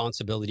take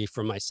responsibility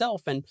for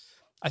myself. And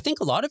I think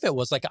a lot of it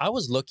was like, I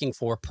was looking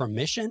for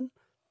permission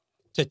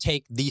to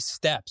take these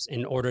steps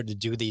in order to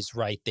do these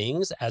right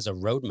things as a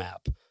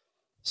roadmap.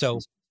 So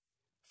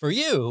for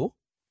you,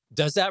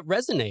 does that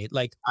resonate?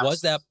 Like, was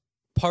that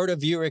part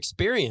of your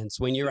experience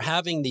when you're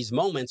having these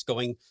moments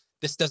going,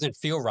 this doesn't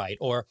feel right,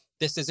 or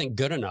this isn't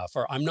good enough,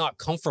 or I'm not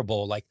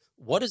comfortable? Like,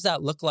 what does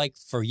that look like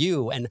for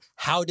you? And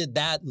how did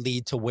that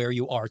lead to where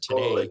you are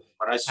today,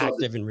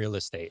 active in real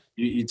estate?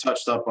 You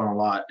touched up on a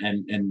lot.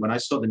 And when I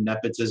saw the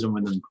nepotism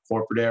within the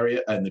corporate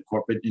area and the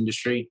corporate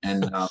industry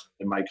and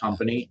in my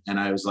company, and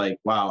I was like,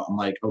 wow, I'm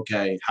like,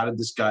 okay, how did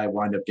this guy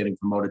wind up getting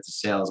promoted to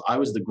sales? I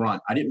was the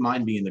grunt. I didn't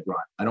mind being the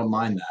grunt. I don't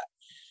mind that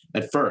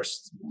at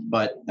first,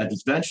 but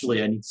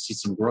eventually I need to see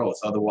some growth.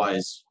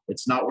 Otherwise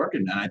it's not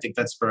working. And I think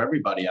that's for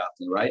everybody out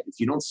there, right? If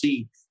you don't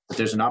see that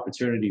there's an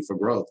opportunity for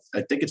growth,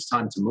 I think it's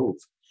time to move.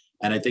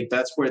 And I think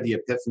that's where the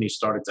epiphany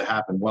started to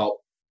happen.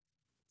 Well,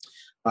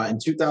 in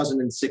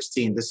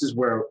 2016, this is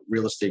where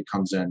real estate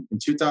comes in. In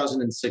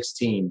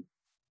 2016,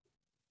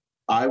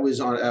 I was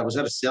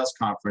at a sales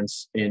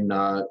conference in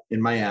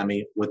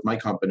Miami with my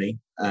company,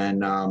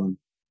 and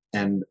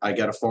I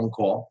got a phone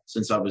call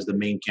since I was the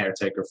main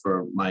caretaker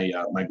for my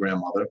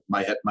grandmother.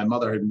 My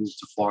mother had moved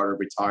to Florida,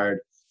 retired.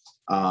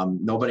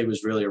 Nobody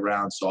was really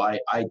around, so I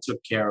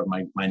took care of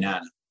my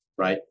nana.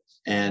 right?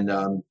 And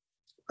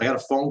I got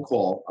a phone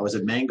call. I was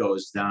at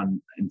Mango's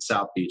down in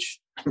South Beach,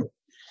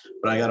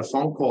 but I got a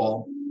phone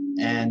call,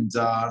 and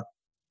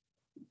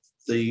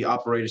the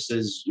operator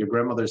says, your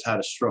grandmother's had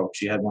a stroke.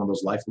 She had one of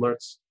those life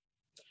alerts,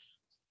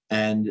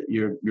 and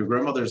your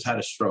grandmother's had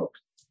a stroke.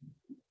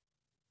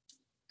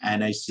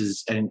 And I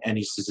says, and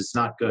he says, it's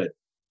not good.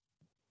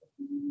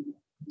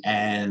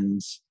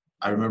 And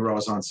I remember I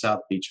was on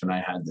South Beach when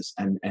I had this,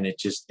 and it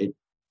just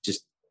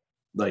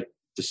like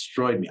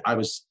destroyed me. I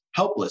was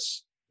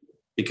helpless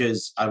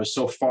because I was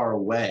so far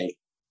away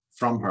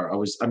from her. I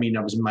was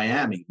in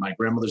Miami. My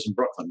grandmother's in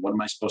Brooklyn. What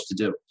am I supposed to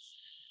do?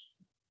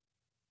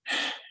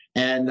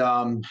 And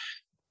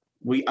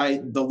I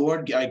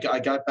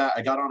got back.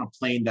 I got on a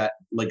plane that,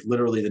 like,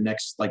 literally the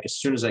next, like, as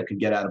soon as I could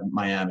get out of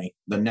Miami,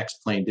 the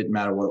next plane, didn't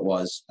matter what it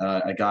was.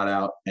 I got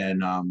out,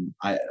 and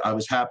I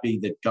was happy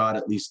that God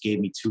at least gave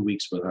me 2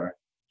 weeks with her.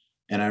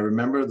 And I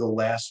remember the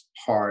last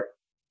part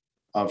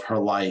of her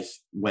life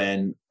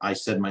when I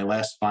said my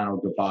last final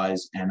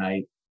goodbyes, and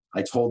I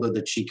told her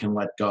that she can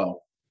let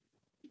go,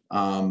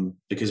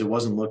 because it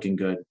wasn't looking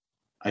good.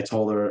 I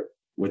told her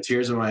with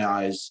tears in my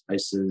eyes, I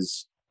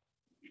says,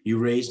 you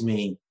raised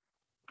me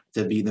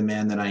to be the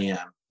man that I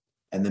am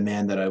and the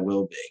man that I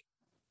will be.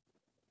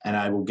 And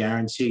I will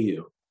guarantee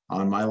you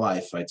on my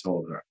life, I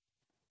told her,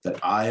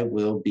 that I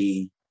will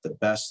be the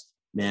best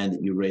man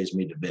that you raised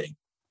me to be.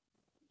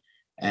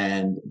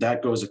 And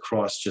that goes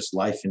across just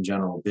life in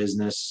general,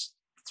 business,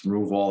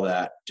 through all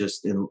that,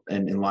 just in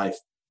life.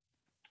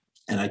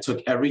 And I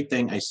took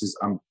everything. I says,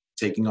 I'm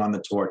taking on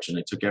the torch. And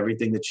I took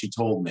everything that she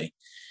told me.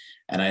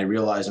 And I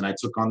realized, and I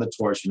took on the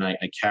torch, and I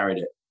carried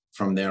it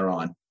from there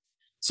on.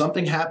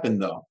 Something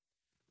happened, though.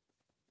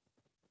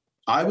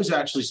 I was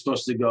actually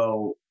supposed to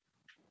go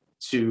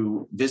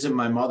to visit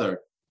my mother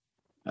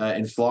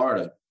in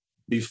Florida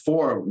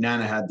before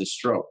Nana had the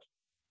stroke.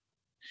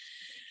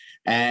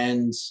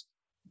 And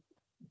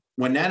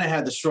when Nana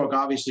had the stroke,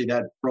 obviously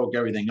that broke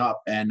everything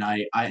up. And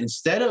I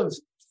instead of,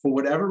 for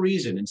whatever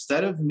reason,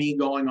 instead of me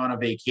going on a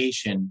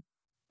vacation,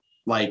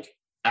 like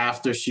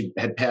after she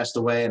had passed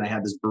away and I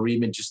had this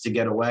bereavement just to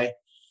get away,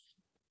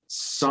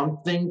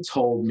 something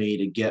told me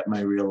to get my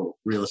real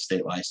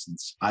estate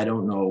license. I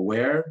don't know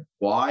where,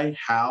 why,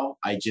 how.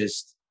 I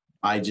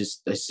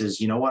says,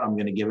 you know what? I'm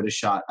going to give it a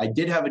shot. I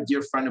did have a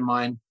dear friend of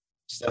mine,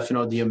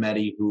 Stefano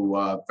Diometti, who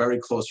very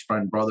close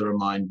friend, brother of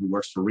mine, who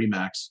works for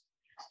Remax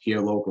here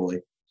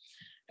locally.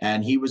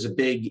 And he was a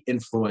big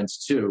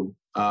influence too,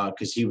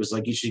 because he was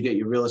like, you should get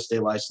your real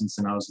estate license.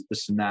 And I was like,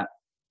 this and that.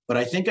 But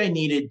I think I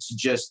needed to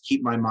just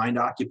keep my mind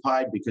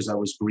occupied because I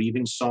was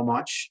grieving so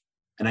much.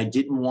 And I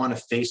didn't want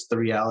to face the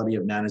reality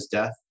of Nana's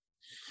death.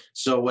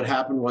 So what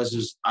happened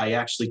was I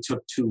actually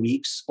took 2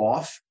 weeks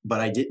off, but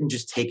I didn't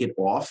just take it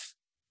off.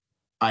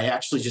 I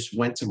actually just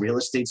went to real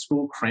estate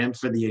school, crammed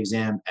for the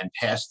exam, and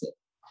passed it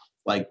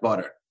like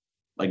butter,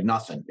 like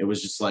nothing. It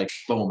was just like,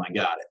 boom, I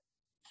got it.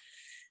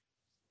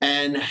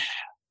 And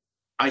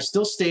I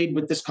still stayed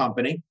with this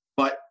company,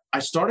 but I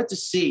started to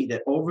see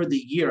that over the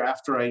year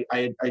after I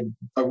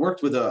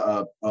worked with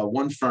a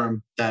one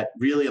firm that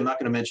really, I'm not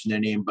going to mention their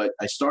name, but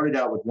I started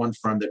out with one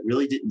firm that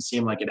really didn't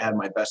seem like it had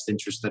my best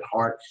interest at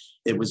heart.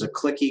 It was a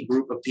cliquey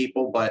group of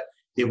people, but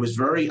it was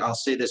I'll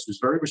say this, was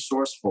very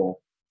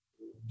resourceful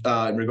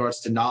in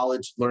regards to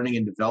knowledge, learning,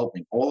 and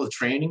developing. All the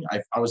training,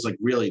 I was like,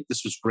 really,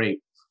 this was great.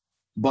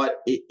 But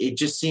it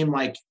just seemed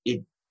like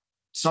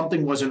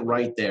something wasn't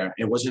right there.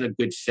 It wasn't a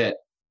good fit.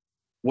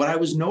 What I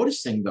was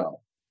noticing,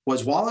 though,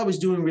 was while I was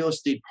doing real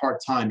estate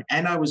part-time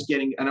and I was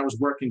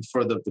working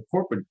for the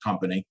corporate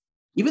company,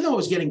 even though I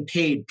was getting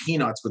paid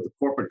peanuts with the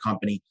corporate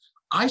company,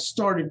 I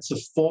started to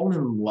fall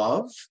in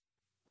love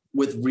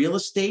with real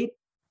estate,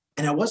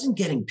 and I wasn't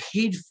getting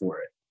paid for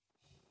it.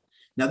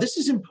 Now, this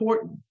is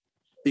important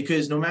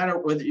because no matter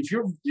whether, if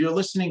you're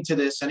listening to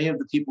this, any of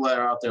the people that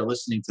are out there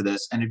listening to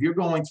this, and if you're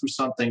going through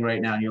something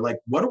right now and you're like,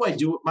 what do I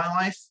do with my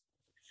life?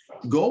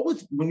 Go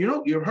with, when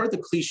you heard the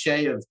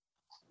cliche of,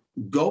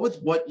 go with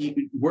what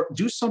you work,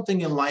 do something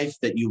in life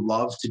that you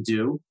love to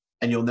do,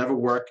 and you'll never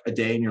work a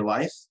day in your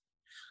life.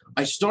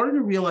 I started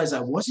to realize I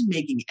wasn't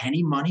making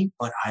any money,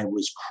 but I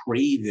was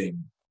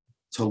craving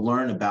to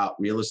learn about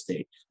real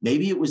estate.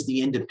 Maybe it was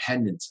the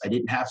independence. I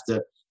didn't have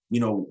to,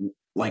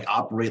 like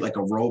operate like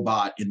a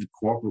robot in the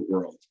corporate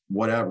world,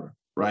 whatever,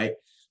 right?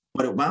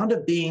 But it wound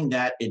up being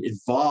that it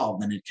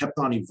evolved and it kept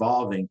on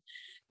evolving.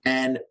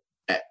 And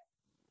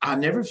I'll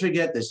never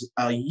forget this.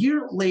 A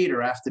year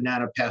later, after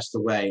Nana passed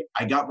away,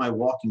 I got my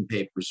walking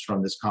papers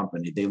from this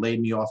company. They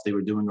laid me off. They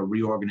were doing a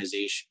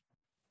reorganization.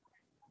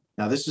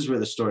 Now, this is where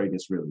the story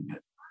gets really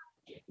good.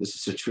 This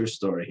is a true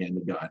story, hand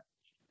to God.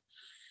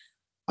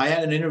 I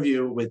had an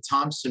interview with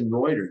Thomson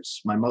Reuters,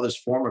 my mother's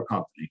former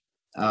company,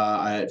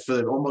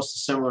 for almost a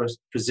similar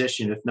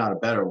position, if not a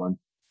better one.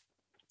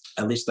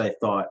 At least I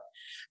thought.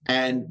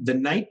 And the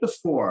night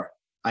before,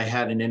 I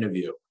had an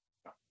interview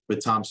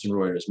with Thomson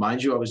Reuters.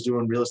 Mind you, I was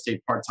doing real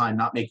estate part-time,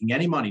 not making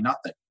any money,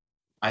 nothing.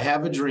 I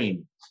have a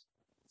dream.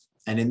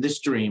 And in this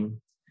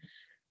dream,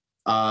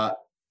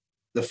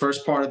 the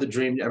first part of the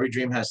dream, every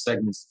dream has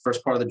segments. The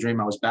first part of the dream,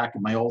 I was back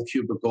at my old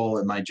cubicle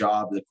in my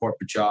job, the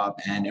corporate job,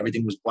 and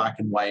everything was black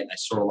and white. And I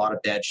saw a lot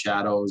of bad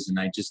shadows, and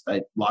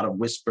a lot of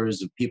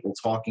whispers of people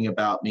talking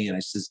about me. And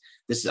I says,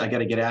 I got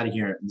to get out of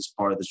here in this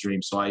part of the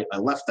dream. So I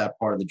left that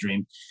part of the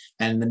dream.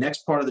 And the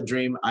next part of the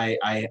dream,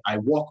 I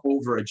walk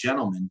over a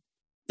gentleman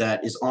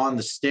that is on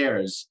the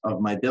stairs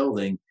of my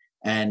building.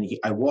 And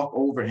I walk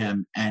over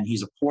him, and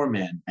he's a poor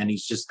man, and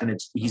he's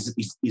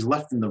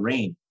left in the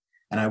rain.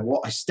 And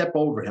I step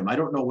over him. I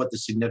don't know what the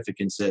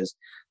significance is.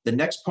 The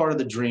next part of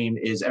the dream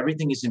is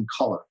everything is in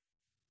color.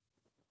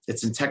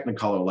 It's in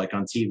Technicolor, like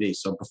on TV.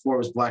 So before it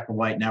was black and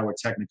white, now we're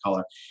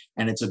Technicolor.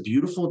 And it's a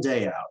beautiful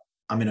day out.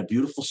 I'm in a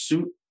beautiful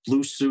suit,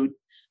 blue suit,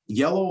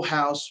 yellow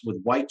house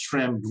with white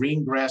trim,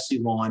 green grassy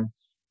lawn.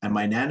 And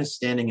my Nana's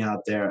standing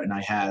out there, and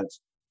I have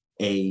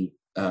a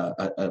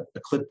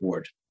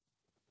clipboard.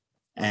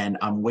 And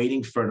I'm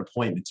waiting for an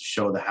appointment to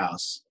show the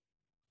house.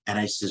 And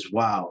I says,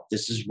 wow,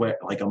 this is where,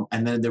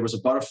 and then there was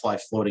a butterfly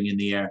floating in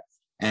the air.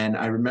 And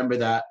I remember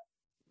that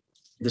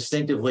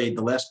distinctively,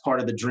 the last part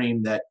of the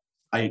dream, that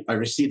I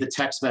received a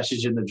text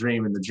message in the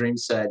dream, and the dream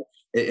said,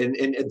 and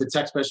the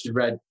text message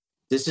read,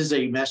 "This is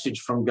a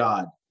message from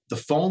God." The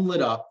phone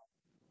lit up,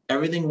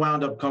 everything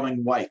wound up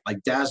coming white,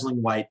 like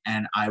dazzling white.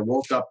 And I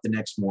woke up the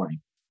next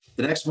morning.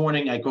 The next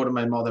morning, I go to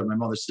my mother. My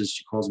mother says,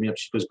 she calls me up.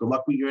 She goes, "Good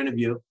luck with your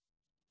interview."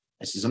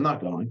 I says, "I'm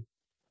not going."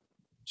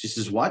 She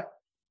says, "What?"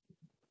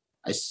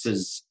 I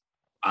says,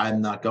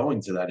 "I'm not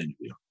going to that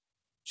interview."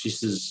 She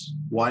says,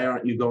 "Why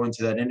aren't you going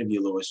to that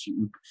interview, Louis?"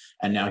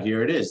 And now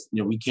here it is.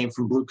 We came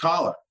from blue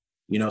collar,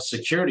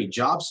 security,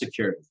 job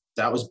security.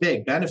 That was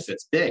big.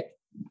 Benefits, big.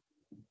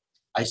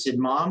 I said,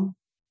 "Mom,"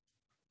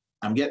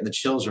 I'm getting the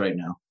chills right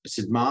now. I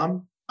said,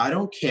 "Mom, I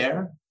don't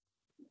care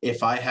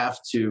if I'm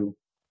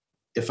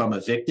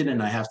evicted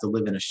and I have to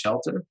live in a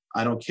shelter.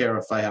 I don't care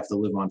if I have to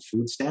live on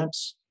food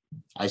stamps."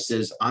 I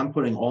says, "I'm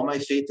putting all my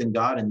faith in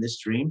God in this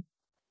dream."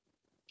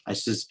 I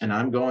says, "And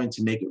I'm going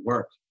to make it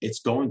work. It's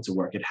going to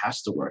work. It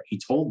has to work. He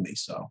told me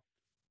so.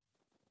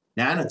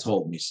 Nana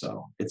told me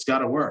so. It's got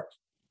to work."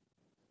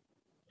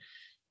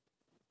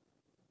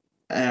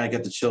 And I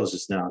get the chills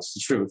just now. It's the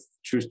truth.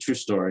 True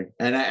story.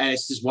 And I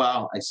says,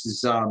 wow. I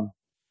says, and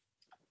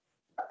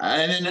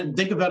then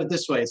think about it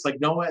this way. It's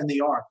like Noah and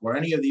the ark, or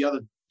any of the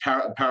other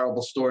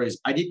parable stories.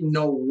 I didn't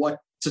know what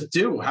to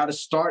do, how to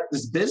start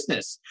this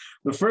business.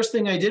 The first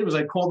thing I did was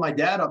I called my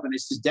dad up, and I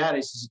said, "Dad," I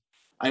says,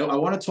 I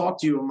want to talk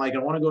to you. I'm like, "I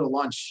want to go to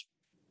lunch."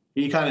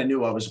 He kind of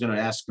knew I was going to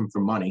ask him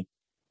for money.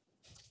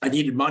 I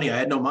needed money. I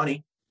had no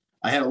money.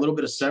 I had a little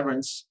bit of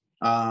severance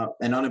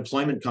and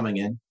unemployment coming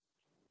in.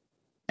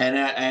 And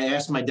I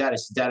asked my dad, I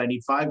said, "Dad, I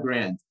need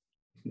 $5,000.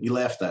 He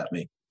laughed at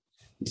me.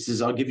 He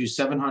says, "I'll give you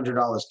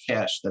 $700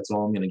 cash. That's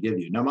all I'm going to give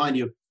you." Now, mind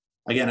you,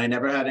 again, I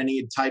never had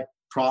any type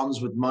problems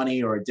with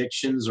money or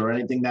addictions or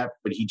anything but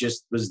he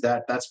just was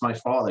that's my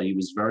father. He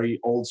was very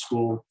old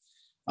school.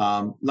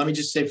 Let me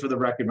just say for the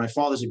record, my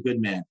father's a good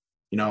man.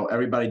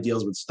 Everybody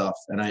deals with stuff,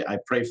 and I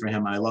pray for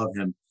him. I love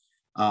him.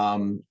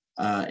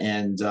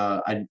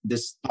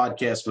 This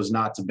podcast was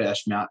not to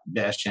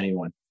bash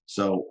anyone.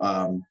 So,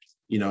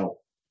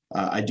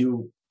 I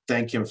do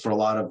thank him for a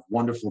lot of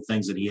wonderful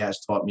things that he has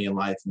taught me in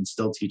life and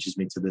still teaches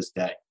me to this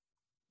day.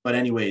 But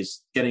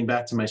anyways, getting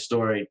back to my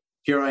story,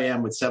 here I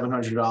am with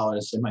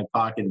 $700 in my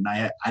pocket,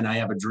 and I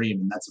have a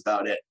dream, and that's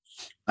about it.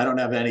 I don't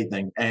have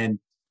anything. And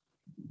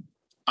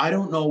I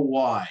don't know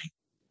why,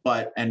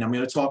 and I'm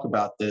going to talk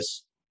about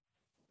this,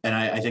 and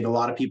I think a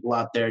lot of people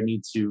out there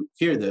need to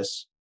hear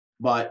this,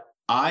 but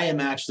I am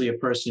actually a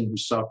person who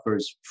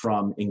suffers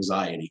from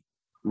anxiety,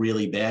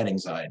 really bad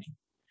anxiety.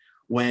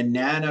 When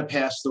Nana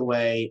passed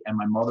away and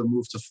my mother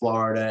moved to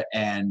Florida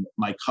and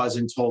my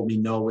cousin told me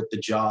no with the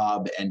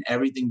job and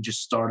everything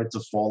just started to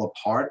fall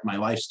apart, my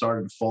life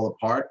started to fall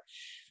apart,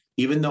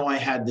 even though I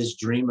had this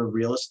dream of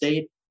real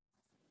estate,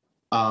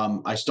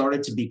 I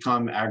started to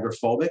become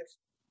agoraphobic,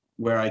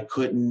 where I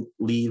couldn't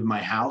leave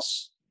my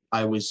house.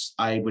 I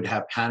would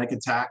have panic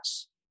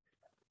attacks,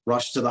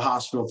 rush to the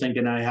hospital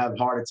thinking I have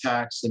heart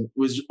attacks. And it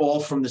was all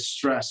from the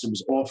stress. It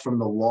was all from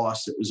the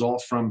loss. It was all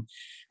from,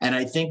 and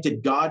I think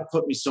that God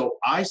put me. So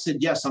I said,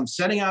 yes, I'm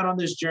setting out on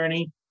this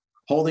journey,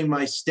 holding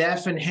my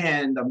staff in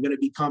hand. I'm going to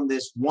become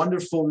this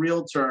wonderful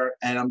realtor,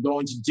 and I'm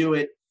going to do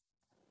it.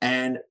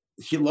 And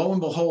lo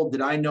and behold,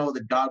 did I know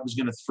that God was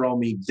going to throw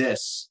me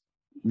this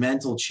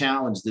mental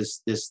challenge,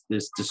 this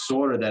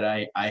disorder that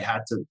I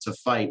had to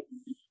fight,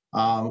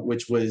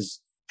 which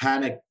was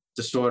panic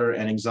disorder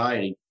and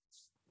anxiety.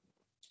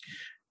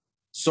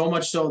 So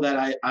much so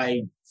that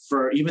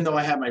even though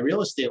I had my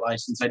real estate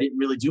license, I didn't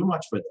really do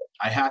much with it.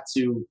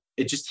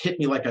 It just hit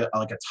me like a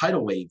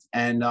tidal wave.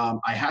 And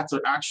I had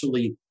to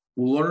actually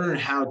learn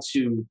how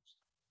to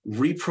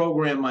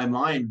reprogram my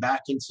mind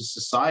back into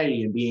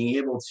society and being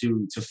able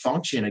to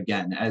function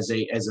again as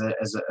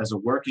a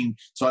working.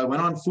 So I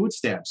went on food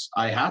stamps.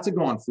 I had to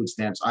go on food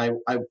stamps. I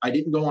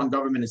didn't go on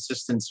government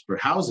assistance for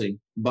housing,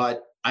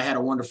 but I had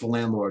a wonderful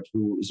landlord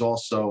who is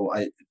also,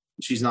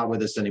 she's not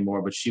with us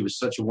anymore, but she was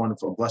such a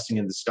wonderful blessing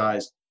in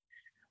disguise.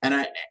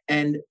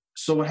 And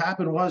so what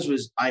happened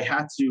was I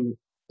had to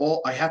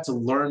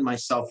learn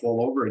myself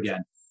all over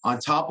again. On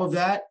top of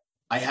that,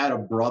 I had a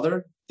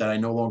brother that I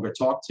no longer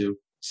talk to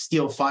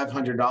steal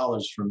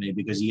 $500 from me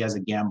because he has a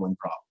gambling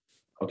problem.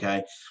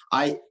 Okay.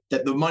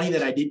 That the money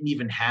that I didn't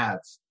even have,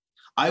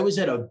 I was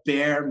at a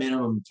bare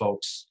minimum,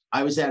 folks.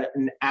 I was at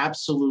an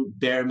absolute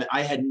bare minimum.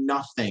 I had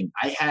nothing.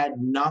 I had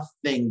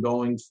nothing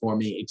going for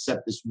me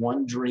except this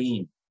one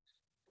dream.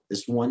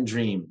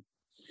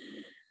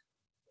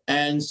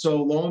 And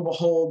so lo and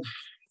behold,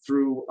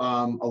 through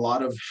a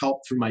lot of help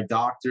through my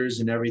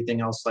doctors and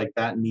everything else like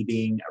that, and me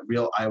being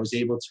I was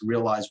able to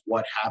realize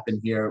what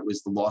happened here. It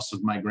was the loss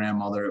of my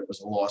grandmother. It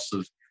was a loss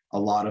of a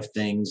lot of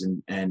things.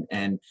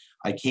 And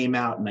I came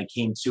out and I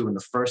came to, and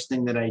the first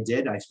thing that I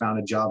did, I found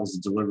a job as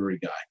a delivery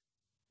guy.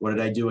 What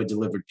did I do? I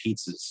delivered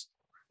pizzas.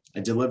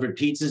 And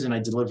I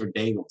delivered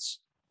bagels.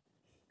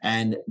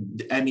 And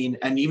I mean,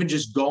 and even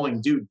just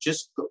going,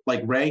 just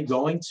like Ray,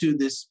 going to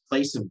this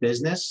place of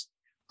business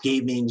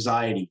gave me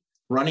anxiety.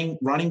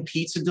 Running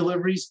pizza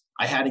deliveries,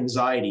 I had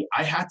anxiety.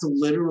 I had to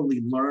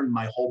literally learn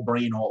my whole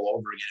brain all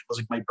over again. It was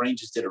like my brain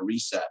just did a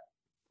reset.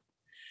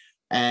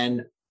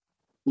 And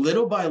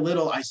little by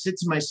little, I said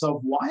to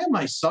myself, why am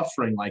I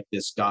suffering like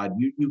this, God?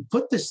 You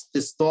put this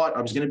thought,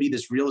 I was going to be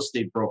this real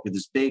estate broker,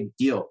 this big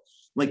deal.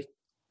 Like,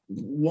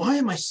 why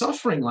am I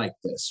suffering like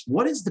this?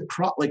 What is the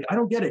like, I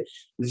don't get it.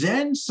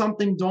 Then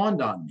something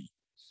dawned on me.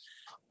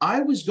 I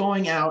was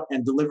going out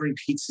and delivering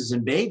pizzas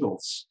and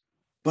bagels,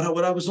 but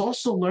what I was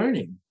also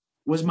learning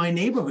was my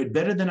neighborhood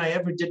better than I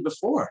ever did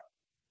before.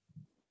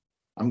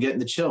 I'm getting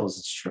the chills.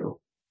 It's true.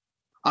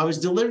 I was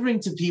delivering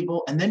to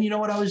people, and then you know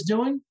what I was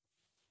doing?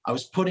 I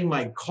was putting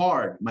my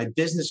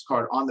business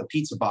card on the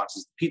pizza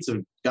boxes. The pizza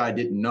guy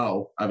didn't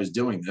know I was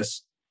doing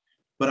this,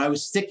 but I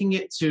was sticking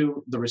it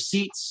to the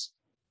receipts.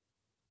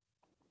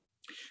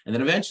 And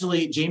then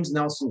eventually James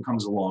Nelson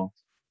comes along,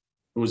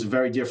 who was a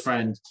very dear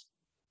friend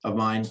of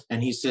mine.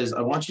 And he says,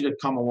 I want you to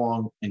come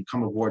along and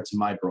come aboard to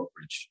my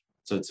brokerage.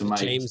 So to my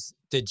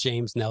Did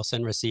James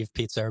Nelson receive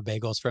pizza or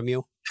bagels from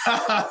you?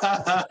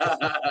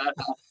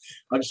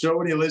 I'm sure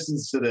when he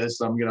listens to this,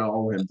 I'm going to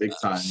owe him big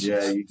time.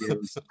 Yeah, you gave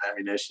him some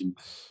ammunition.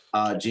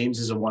 James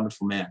is a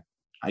wonderful man.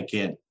 I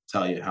can't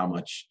tell you how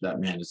much that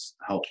man has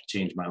helped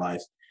change my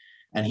life.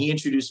 And he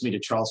introduced me to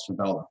Charles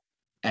Fabella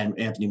and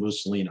Anthony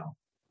Mussolino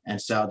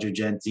and Sal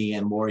Girgenti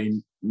and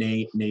Lori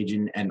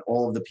Nagin and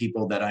all of the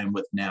people that I'm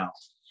with now.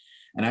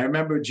 And I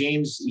remember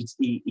James,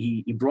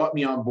 he brought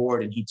me on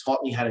board and he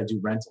taught me how to do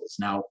rentals.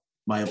 Now,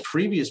 my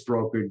previous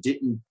broker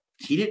didn't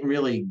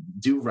really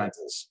do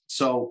rentals.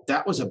 So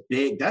that was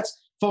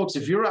folks,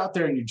 if you're out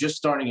there and you're just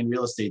starting in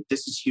real estate,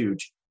 this is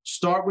huge.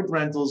 Start with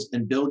rentals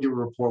and build your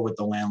rapport with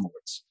the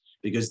landlords,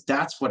 because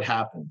that's what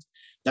happened.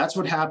 That's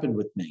what happened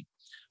with me.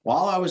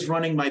 While I was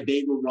running my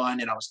bagel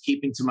run and I was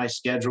keeping to my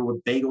schedule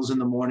with bagels in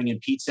the morning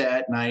and pizza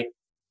at night,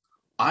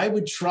 I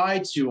would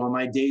try to, on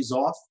my days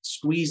off,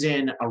 squeeze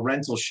in a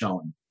rental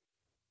showing.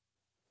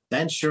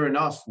 Then sure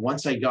enough,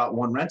 once I got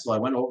one rental, I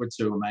went over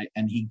to him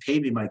and he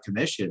paid me my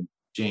commission,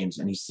 James.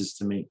 And he says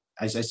to me,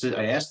 I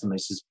asked him, I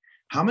says,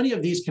 how many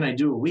of these can I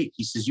do a week?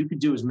 He says, you could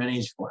do as many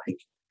as you like.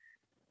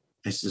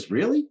 I says,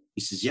 really?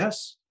 He says,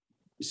 yes.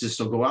 He says,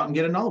 so go out and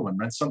get another one,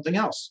 rent something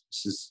else.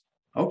 He says,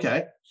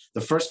 okay.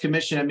 The first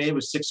commission I made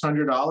was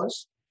 $600.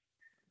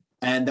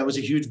 And that was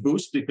a huge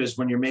boost because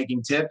when you're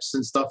making tips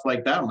and stuff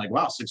like that, I'm like,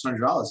 wow,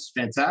 $600 is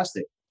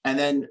fantastic. And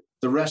then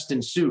the rest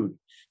ensued.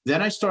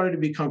 Then I started to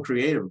become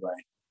creative,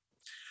 right?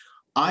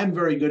 I'm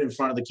very good in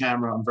front of the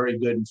camera. I'm very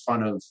good in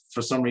front of,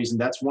 for some reason,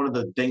 that's one of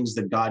the things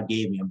that God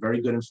gave me. I'm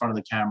very good in front of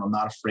the camera. I'm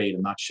not afraid.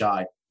 I'm not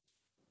shy.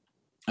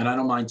 And I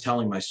don't mind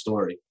telling my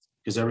story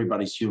because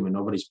everybody's human.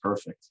 Nobody's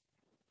perfect.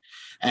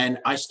 And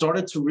I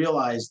started to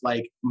realize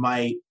like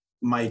my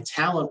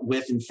talent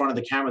with in front of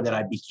the camera that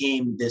I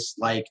became this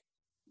like,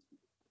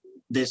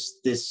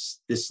 this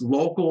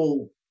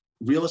local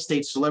real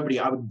estate celebrity.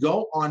 I would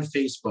go on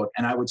Facebook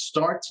and I would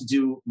start to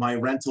do my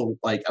rental.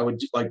 Like I would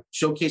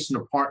showcase an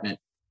apartment.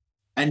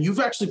 And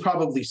you've actually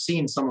probably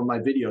seen some of my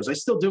videos. I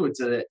still do it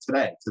today,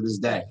 to this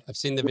day. I've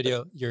seen the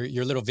video,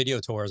 your little video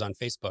tours on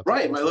Facebook.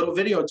 Right, my little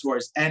video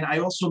tours. And I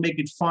also make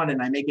it fun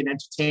and I make it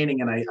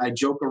entertaining and I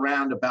joke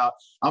around about,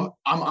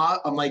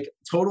 I'm like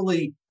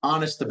totally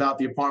honest about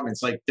the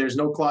apartments. Like there's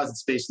no closet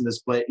space in this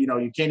place. You know,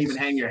 you can't even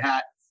hang your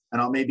hat.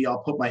 And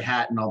I'll put my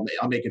hat and I'll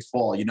make it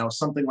fall, you know,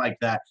 something like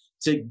that.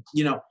 And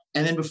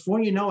then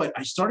before you know it,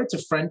 I started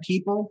to friend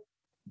people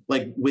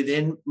like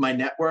within my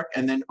network,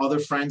 and then other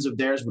friends of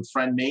theirs would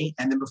friend me.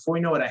 And then before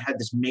you know it, I had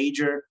this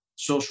major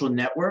social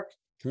network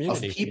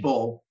community of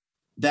people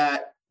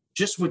that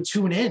just would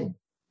tune in.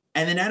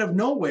 And then out of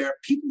nowhere,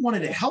 people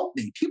wanted to help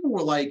me. People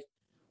were like,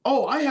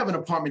 oh, I have an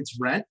apartment to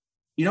rent.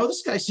 You know,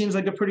 this guy seems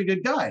like a pretty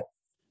good guy.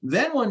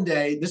 Then one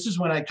day, this is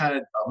when I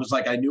was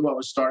like, I knew I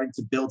was starting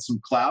to build some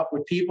clout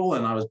with people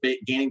and I was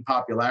gaining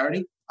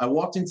popularity. I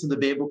walked into the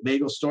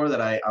bagel store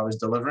that I was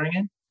delivering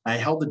in. I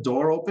held the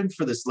door open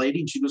for this lady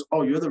and she goes,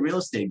 oh, you're the real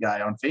estate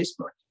guy on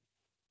Facebook.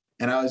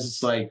 And I was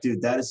just like,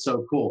 dude, that is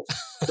so cool.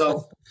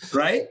 So,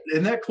 right?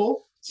 Isn't that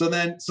cool? So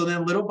then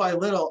little by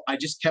little, I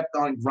just kept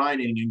on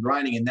grinding and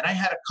grinding. And then I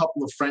had a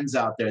couple of friends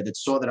out there that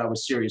saw that I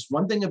was serious.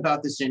 One thing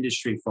about this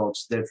industry,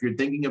 folks, that if you're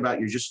thinking about,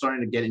 you're just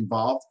starting to get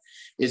involved,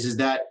 is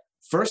that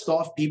first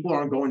off, people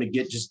aren't going to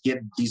just give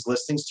these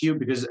listings to you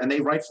and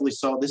they rightfully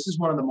so. This is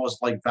one of the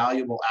most like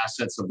valuable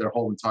assets of their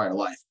whole entire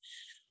life.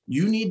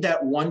 You need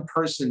that one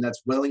person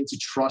that's willing to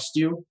trust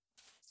you,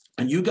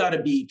 and you got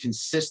to be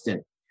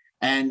consistent.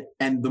 And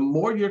the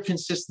more you're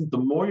consistent, the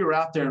more you're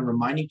out there and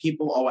reminding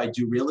people, oh, I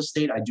do real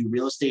estate. And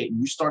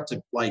you start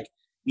to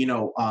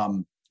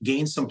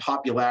gain some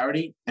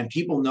popularity, and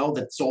people know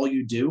that's all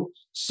you do.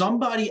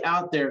 Somebody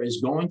out there is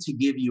going to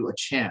give you a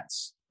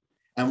chance.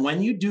 And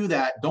when you do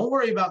that, don't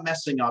worry about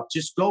messing up.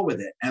 Just go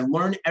with it and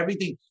learn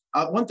everything.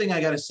 One thing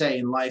I got to say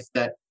in life,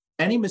 that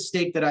any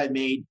mistake that I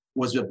made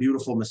was a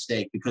beautiful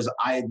mistake, because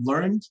I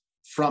learned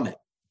from it.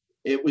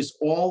 It was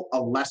all a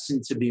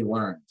lesson to be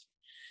learned.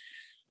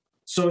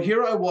 So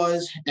here I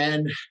was,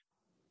 and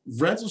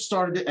rental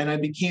started, and I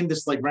became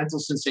this like rental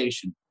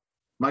sensation.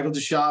 Michael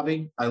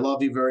Deshavi, I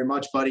love you very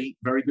much, buddy.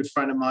 Very good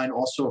friend of mine,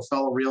 also a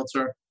fellow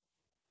realtor.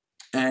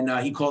 And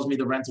he calls me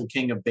the rental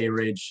king of Bay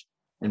Ridge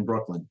in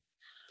Brooklyn.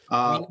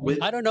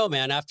 I don't know,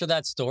 man. After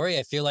that story,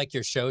 I feel like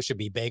your show should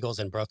be Bagels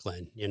in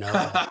Brooklyn, you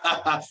know?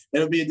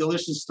 It'll be a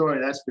delicious story,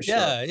 that's for sure.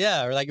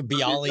 Yeah. Or like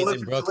Bialys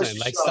in Brooklyn,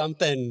 like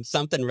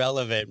something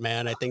relevant,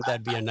 man. I think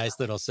that'd be a nice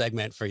little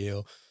segment for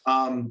you.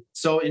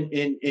 So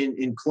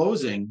in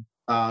closing,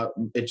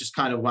 it just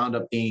kind of wound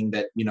up being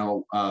that,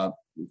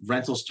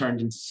 rentals turned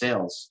into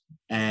sales,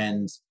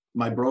 and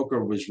my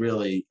broker was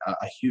really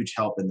a huge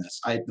help in this.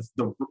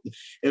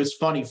 It was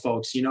funny,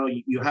 folks.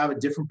 You have a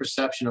different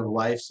perception of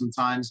life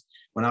sometimes.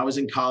 When I was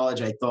in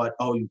college, I thought,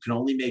 oh, you can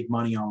only make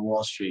money on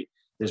Wall Street.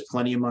 There's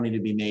plenty of money to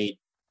be made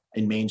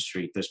in Main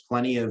Street. There's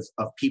plenty of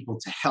people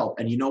to help.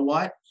 And you know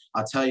what?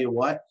 I'll tell you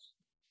what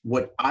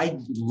I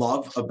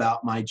love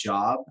about my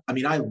job,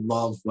 I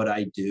love what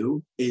I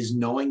do, is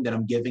knowing that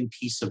I'm giving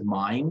peace of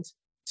mind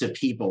to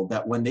people,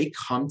 that when they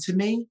come to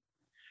me,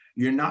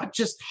 you're not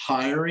just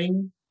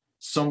hiring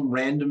some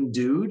random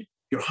dude.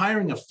 You're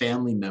hiring a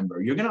family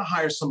member. You're going to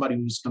hire somebody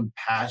who's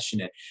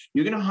compassionate.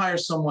 You're going to hire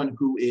someone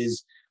who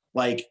is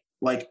like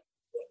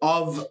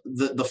of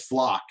the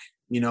flock,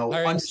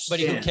 Hiring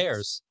somebody who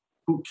cares.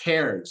 Who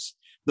cares?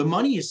 The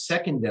money is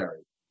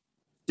secondary.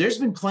 There's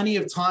been plenty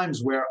of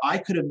times where I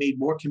could have made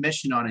more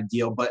commission on a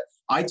deal, but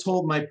I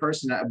told my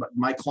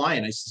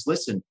client, I says,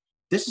 listen,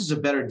 this is a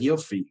better deal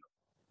for you.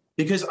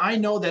 Because I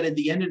know that at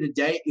the end of the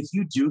day, if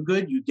you do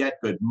good, you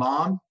get good.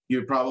 Mom,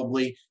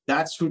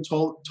 that's who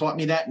taught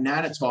me that.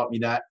 Nana taught me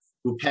that,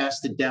 who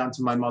passed it down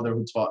to my mother,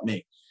 who taught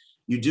me.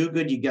 You do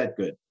good, you get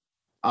good.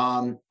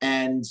 And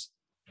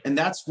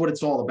that's what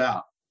it's all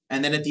about.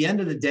 And then at the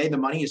end of the day, the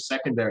money is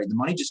secondary. The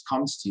money just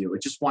comes to you.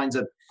 It just winds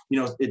up,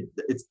 it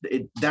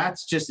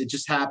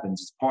just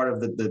happens. It's part of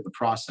the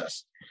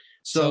process.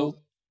 So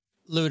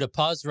Lou, to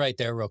pause right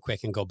there real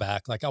quick and go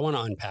back, I want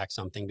to unpack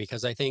something,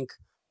 because I think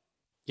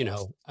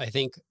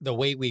the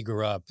way we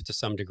grew up to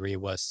some degree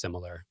was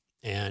similar.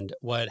 And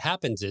what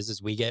happens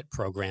is we get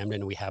programmed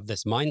and we have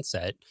this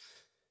mindset.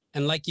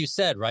 And like you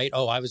said, right?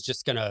 Oh, I was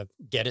just going to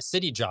get a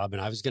city job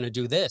and I was going to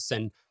do this.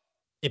 And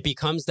it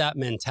becomes that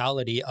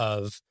mentality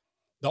of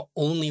the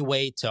only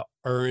way to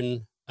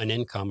earn an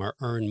income or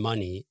earn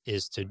money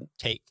is to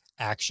take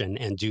action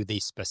and do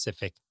these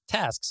specific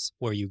tasks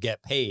where you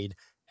get paid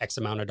X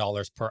amount of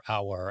dollars per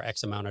hour or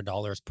X amount of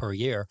dollars per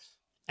year.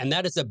 And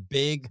that is a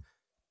big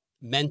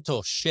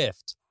mental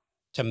shift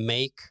to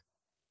make,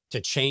 to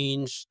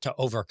change, to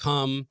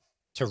overcome,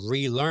 to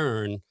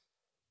relearn.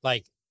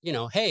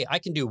 Hey, I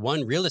can do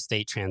one real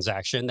estate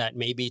transaction that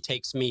maybe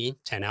takes me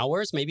 10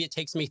 hours. Maybe it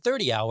takes me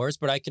 30 hours,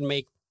 but I can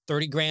make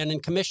 30 grand in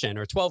commission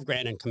or 12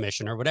 grand in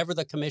commission or whatever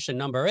the commission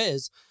number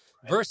is,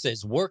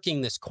 versus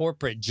working this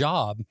corporate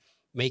job,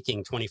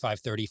 making $25,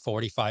 $30,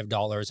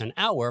 $45 an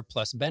hour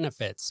plus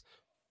benefits.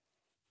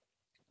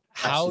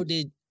 How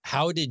did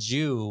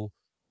you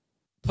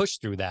push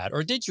through that?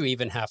 Or did you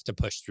even have to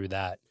push through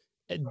that?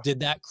 Did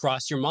that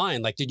cross your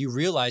mind? Did you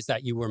realize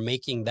that you were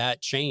making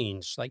that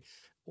change?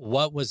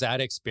 What was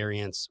that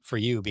experience for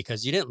you?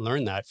 Because you didn't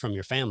learn that from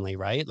your family,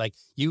 right?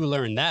 You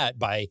learned that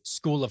by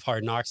School of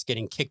Hard Knocks,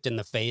 getting kicked in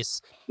the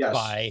face, yes,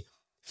 by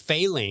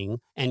failing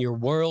and your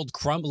world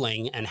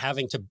crumbling and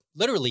having to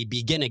literally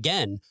begin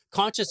again,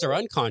 conscious or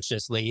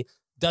unconsciously,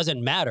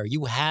 doesn't matter.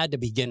 You had to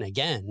begin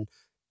again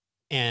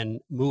and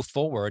move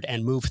forward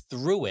and move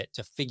through it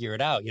to figure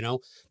it out.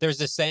 There's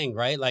this saying,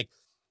 right?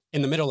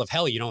 In the middle of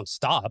hell, you don't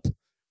stop,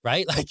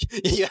 right?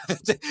 You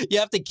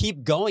have to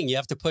keep going. You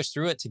have to push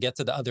through it to get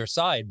to the other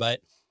side, but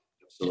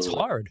Absolutely. It's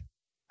hard.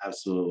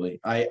 Absolutely.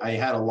 I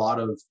had a lot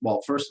of,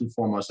 first and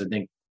foremost, I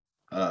think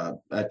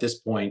at this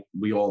point,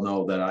 we all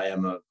know that I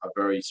am a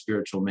very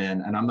spiritual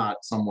man, and I'm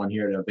not someone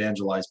here to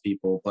evangelize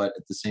people, but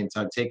at the same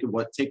time, take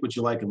what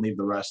you like and leave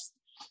the rest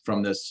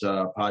from this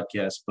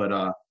podcast.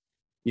 But,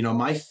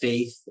 my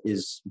faith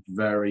is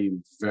very,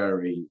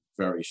 very,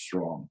 very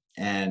strong.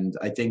 And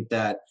I think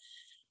that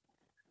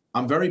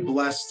I'm very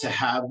blessed to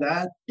have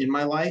that in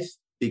my life,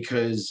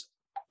 because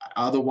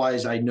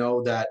Otherwise, I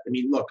know that, I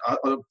mean, look,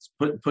 I'll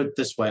put it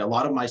this way. A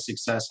lot of my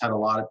success had a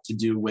lot to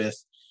do with,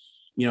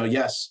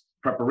 yes,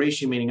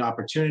 preparation, meaning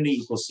opportunity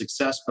equals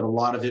success, but a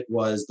lot of it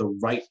was the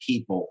right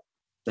people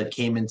that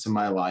came into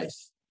my life.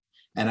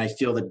 And I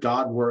feel that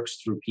God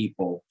works through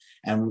people.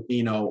 And,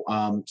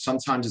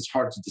 sometimes it's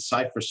hard to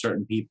decipher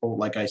certain people.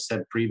 Like I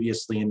said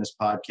previously in this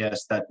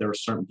podcast, that there were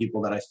certain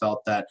people that I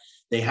felt that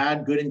they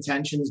had good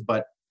intentions,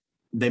 but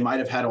they might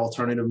have had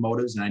alternative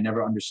motives. And I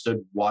never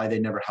understood why they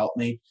never helped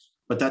me.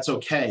 But that's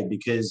okay,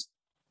 because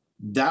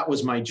that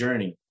was my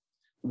journey.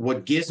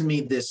 What gives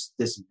me this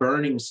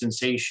burning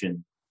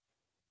sensation,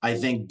 I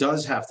think,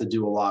 does have to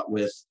do a lot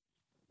with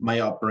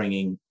my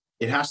upbringing.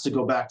 It has to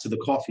go back to the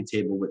coffee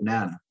table with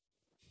Nana.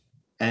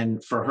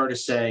 And for her to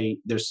say,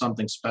 there's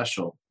something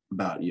special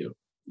about you.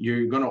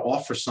 You're going to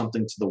offer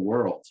something to the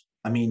world.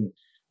 I mean,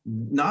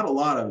 not a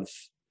lot of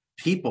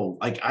people,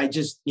 like I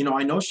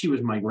know she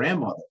was my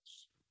grandmother,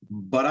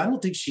 but I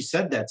don't think she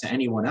said that to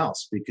anyone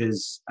else,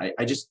 because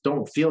I just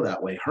don't feel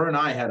that way. Her and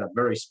I had a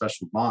very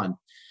special bond.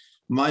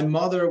 My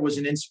mother was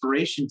an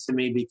inspiration to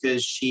me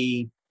because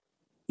she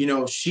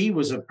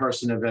was a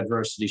person of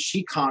adversity.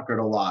 She conquered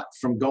a lot,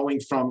 from going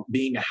from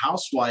being a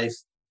housewife,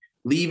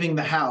 leaving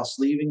the house,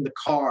 leaving the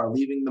car,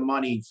 leaving the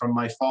money from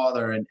my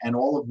father, and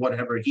all of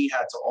whatever he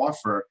had to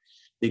offer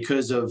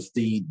because of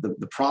the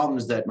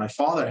problems that my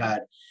father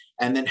had,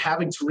 and then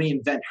having to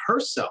reinvent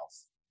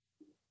herself,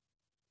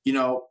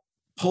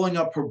 pulling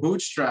up her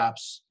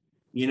bootstraps,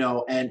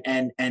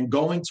 and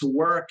going to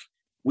work.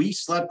 We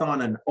slept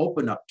on an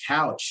open up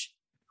couch.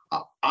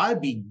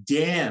 I'd be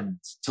damned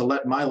to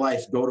let my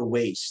life go to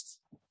waste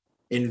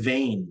in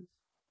vain.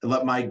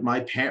 Let my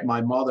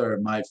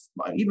mother,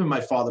 even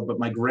my father, but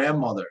my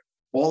grandmother,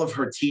 all of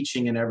her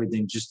teaching and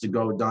everything just to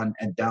go down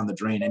the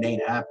drain. It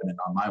ain't happening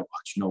on my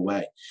watch. No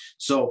way.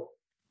 So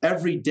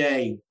every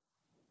day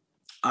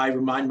I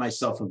remind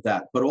myself of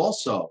that. But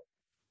also,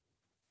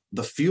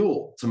 the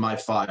fuel to my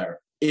fire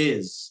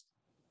is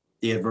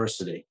the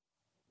adversity.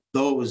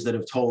 Those that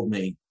have told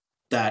me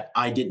that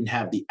I didn't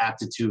have the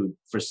aptitude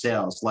for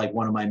sales, like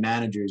one of my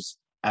managers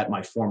at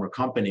my former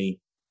company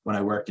when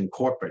I worked in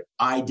corporate.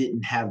 I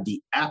didn't have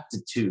the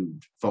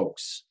aptitude,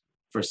 folks,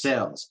 for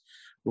sales.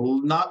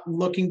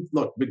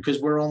 Look,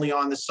 because we're only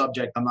on this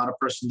subject, I'm not a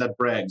person that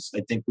brags.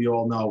 I think we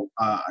all know,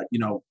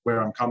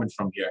 where I'm coming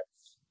from here.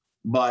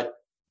 But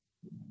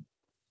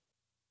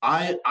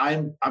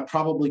I'm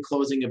probably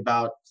closing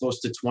about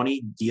close to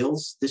 20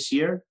 deals this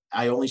year.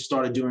 I only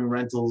started doing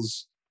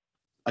rentals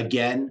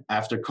again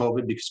after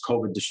COVID, because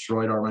COVID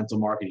destroyed our rental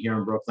market here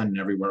in Brooklyn and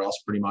everywhere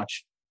else pretty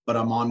much. But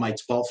I'm on my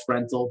 12th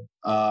rental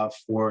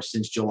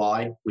since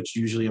July, which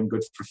usually I'm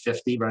good for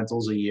 50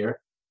 rentals a year.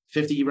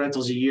 50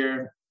 rentals a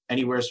year,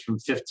 anywhere from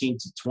 15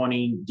 to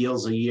 20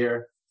 deals a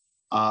year.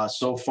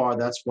 So far,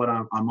 that's what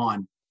I'm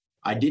on.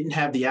 I didn't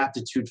have the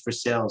aptitude for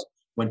sales.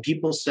 When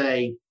people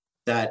say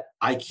that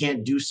I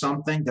can't do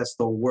something, that's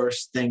the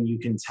worst thing you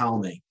can tell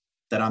me,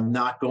 that I'm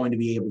not going to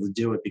be able to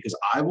do it, because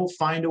I will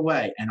find a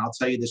way. And I'll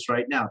tell you this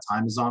right now,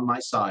 time is on my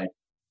side.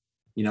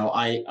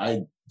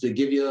 To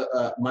give you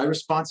my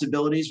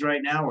responsibilities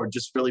right now are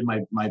just really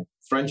my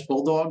French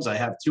bulldogs. I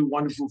have two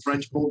wonderful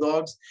French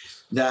bulldogs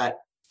that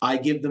I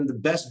give them the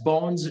best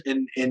bones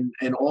in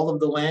all of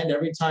the land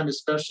every time,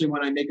 especially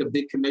when I make a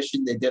big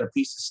commission. They get a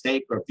piece of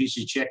steak or a piece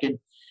of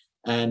chicken,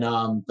 and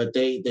but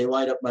they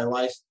light up my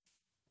life.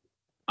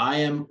 I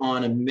am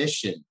on a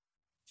mission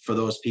for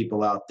those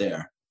people out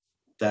there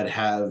that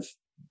have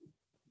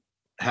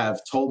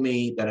told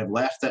me, that have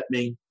laughed at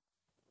me.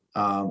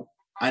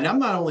 And I'm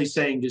not only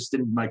saying just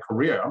in my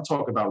career, I'm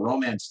talking about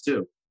romance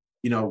too.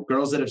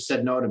 Girls that have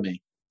said no to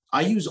me.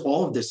 I use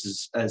all of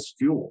this as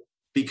fuel,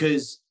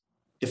 because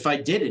if I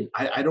didn't,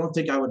 I don't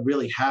think I would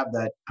really have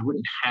that. I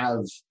wouldn't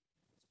have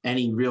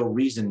any real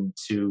reason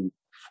to,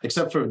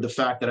 except for the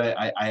fact that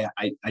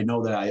I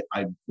know that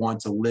I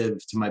want to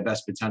live to my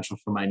best potential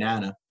for my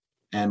Nana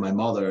and my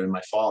mother and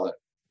my father.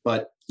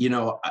 But,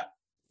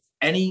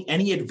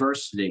 any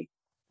adversity,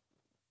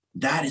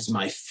 that is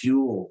my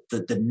fuel.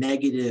 The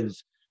negative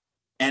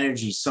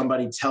energy,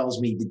 somebody tells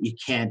me that you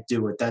can't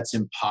do it, that's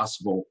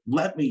impossible.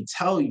 Let me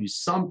tell you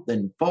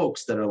something,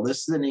 folks that are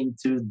listening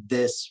to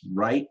this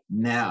right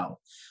now.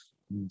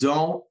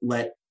 Don't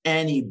let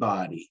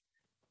anybody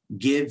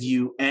give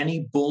you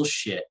any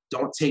bullshit.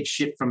 Don't take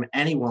shit from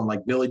anyone,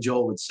 like Billy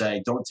Joel would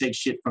say. Don't take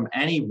shit from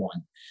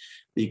anyone,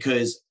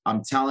 because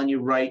I'm telling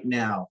you right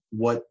now,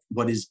 what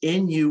is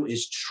in you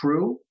is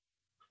true,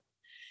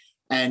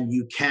 and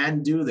you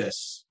can do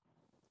this.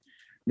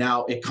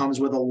 Now, it comes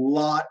with a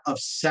lot of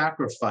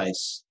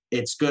sacrifice.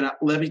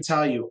 Let me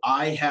tell you,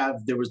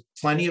 there was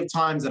plenty of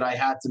times that I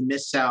had to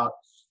miss out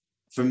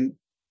on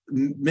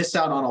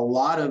a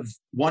lot of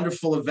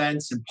wonderful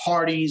events and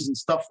parties and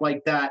stuff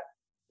like that.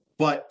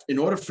 But in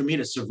order for me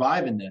to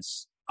survive in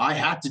this, I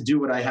had to do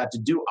what I had to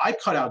do. I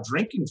cut out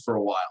drinking for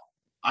a while.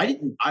 I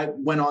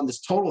went on this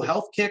total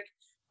health kick.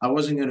 I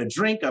wasn't going to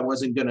drink. I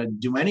wasn't going to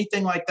do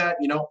anything like that.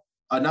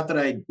 Not that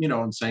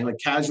I'm saying like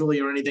casually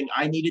or anything.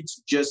 I needed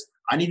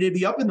to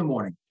be up in the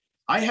morning.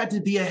 I had to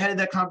be ahead of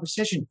that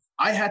conversation.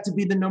 I had to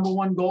be the number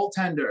one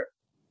goaltender.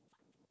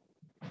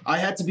 I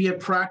had to be at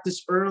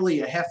practice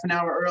early, a half an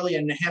hour early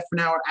and a half an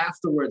hour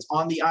afterwards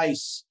on the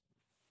ice.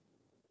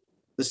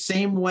 The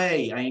same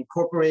way I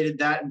incorporated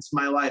that into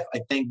my life. I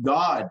thank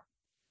God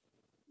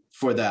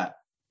for that.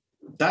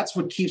 That's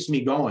what keeps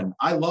me going.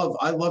 I love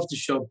to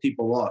show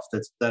people off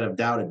that have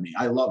doubted me.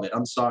 I love it.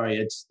 I'm sorry.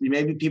 It's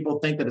maybe people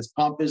think that it's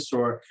pompous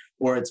or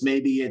it's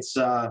maybe it's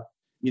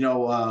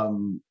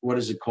what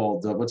is it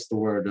called? What's the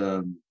word?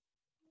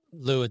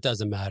 Lou, it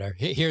doesn't matter.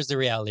 Here's the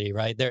reality,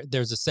 right?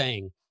 There's a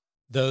saying: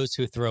 those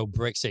who throw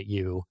bricks at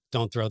you,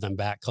 don't throw them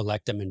back,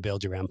 collect them and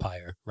build your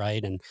empire,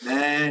 right? And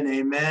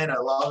amen. I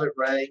love it,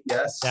 Ray.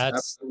 Yes,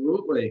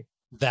 absolutely.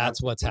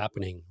 That's what's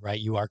happening, right?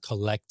 You are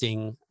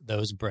collecting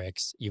those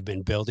bricks. You've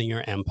been building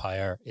your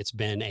empire. It's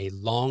been a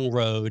long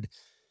road.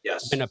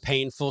 Yes. It's been a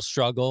painful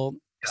struggle.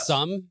 Yes.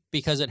 Some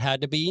because it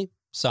had to be,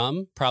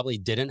 some probably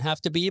didn't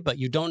have to be, but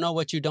you don't know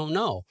what you don't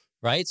know,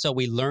 right? So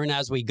we learn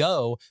as we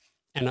go.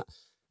 And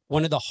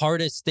one of the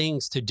hardest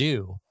things to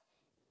do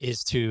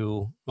is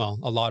to, well,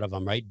 a lot of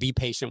them, right? Be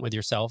patient with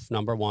yourself,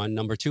 number one.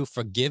 Number two,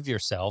 forgive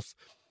yourself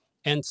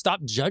and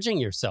stop judging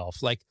yourself.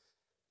 Like,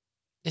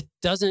 it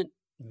doesn't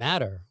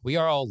matter. We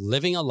are all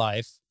living a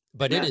life,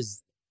 but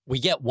we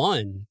get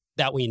one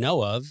that we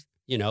know of.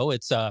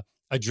 It's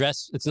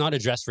it's not a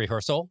dress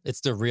rehearsal.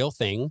 It's the real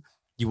thing.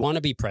 You want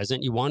to be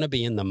present. You want to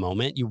be in the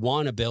moment. You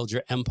want to build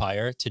your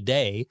empire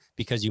today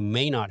because you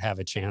may not have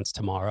a chance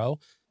tomorrow.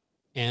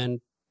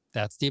 And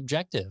that's the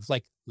objective.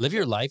 Like, live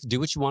your life, do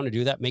what you want to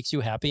do that makes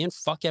you happy, and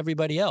fuck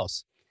everybody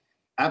else.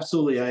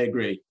 Absolutely. I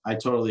agree. I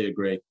totally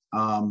agree.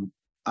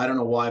 I don't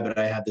know why, but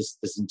I have this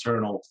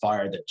internal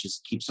fire that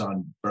just keeps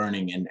on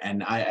burning.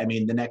 And I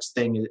mean, the next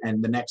thing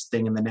and the next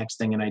thing and the next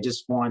thing. And I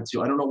just want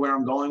to, I don't know where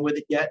I'm going with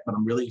it yet, but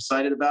I'm really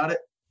excited about it.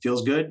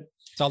 Feels good.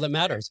 It's all that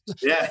matters.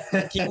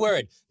 Yeah. Key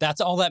word. That's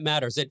all that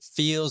matters. It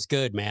feels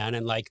good, man.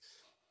 And like,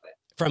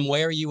 from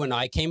where you and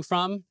I came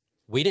from,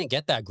 we didn't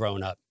get that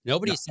growing up.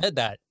 Nobody said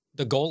that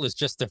the goal is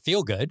just to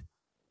feel good.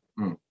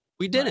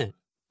 We didn't,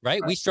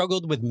 right? We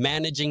struggled with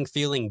managing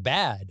feeling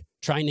bad,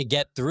 trying to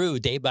get through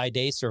day by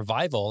day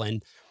survival.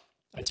 And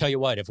I tell you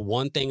what, if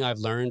one thing I've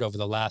learned over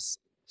the last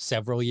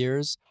several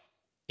years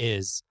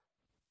is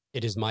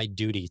it is my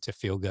duty to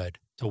feel good,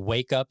 to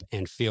wake up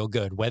and feel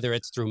good, whether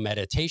it's through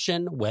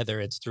meditation, whether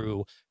it's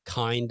through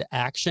kind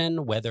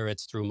action, whether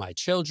it's through my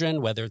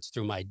children, whether it's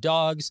through my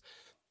dogs.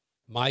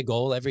 My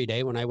goal every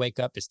day when I wake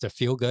up is to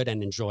feel good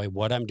and enjoy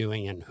what I'm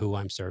doing and who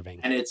I'm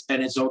serving. And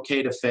it's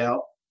okay to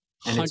fail.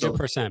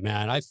 100%,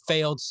 man. I've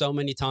failed so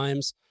many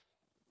times.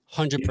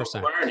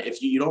 100%.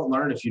 You don't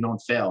learn if you don't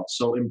fail.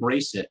 So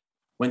embrace it.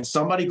 When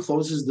somebody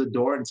closes the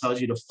door and tells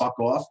you to fuck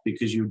off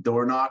because you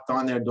door knocked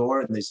on their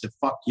door and they said,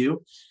 fuck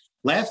you,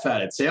 laugh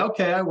at it. Say,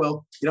 okay, I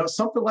will.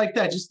 Something like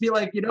that. Just be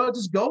like,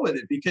 just go with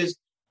it, because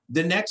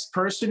the next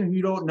person who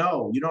you don't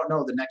know,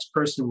 the next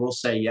person will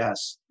say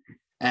yes.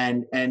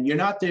 And you're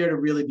not there to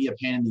really be a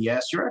pain in the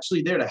ass. You're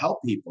actually there to help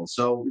people.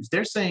 So if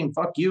they're saying,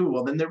 fuck you,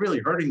 well, then they're really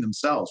hurting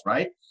themselves,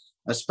 right?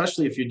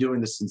 Especially if you're doing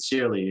this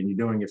sincerely and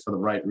you're doing it for the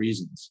right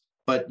reasons.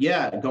 But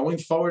yeah, going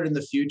forward in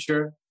the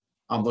future,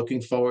 I'm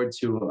looking forward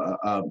to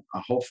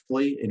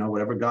hopefully,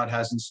 whatever God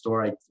has in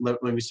store.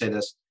 Let me say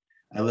this.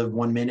 I live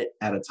 1 minute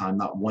at a time,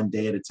 not one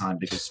day at a time,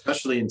 because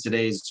especially in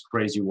today's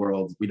crazy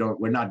world,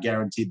 we're not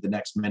guaranteed the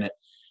next minute.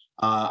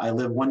 I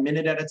live 1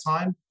 minute at a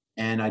time,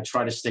 and I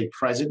try to stay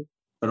present,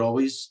 but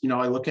always,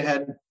 I look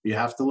ahead. You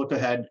have to look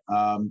ahead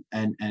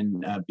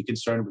and be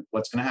concerned with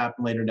what's going to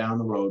happen later down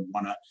the road.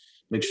 Want to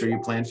make sure you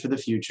plan for the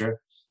future.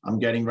 I'm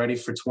getting ready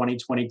for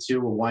 2022.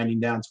 We're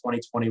winding down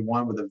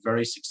 2021 with a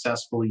very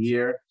successful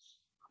year.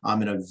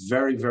 I'm in a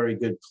very, very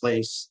good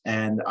place.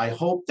 And I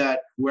hope that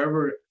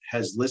whoever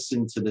has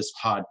listened to this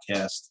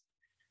podcast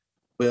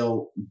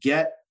will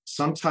get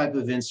some type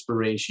of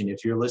inspiration.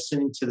 If you're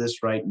listening to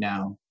this right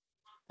now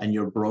and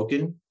you're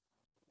broken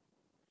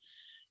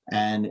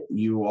and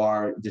you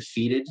are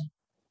defeated,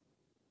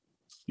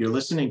 you're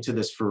listening to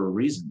this for a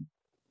reason.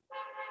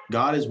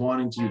 God is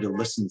wanting you to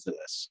listen to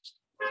this,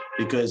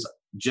 because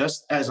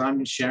just as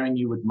I'm sharing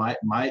you with my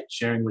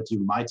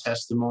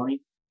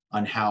testimony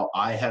on how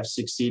I have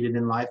succeeded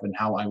in life and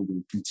how I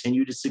will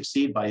continue to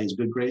succeed by his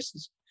good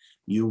graces,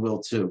 you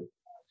will too.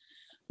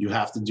 You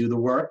have to do the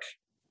work.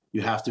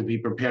 You have to be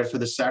prepared for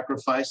the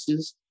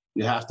sacrifices.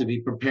 You have to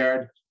be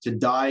prepared to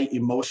die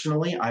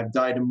emotionally. I've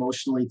died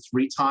emotionally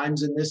 3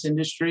 times in this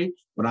industry.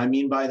 What I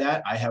mean by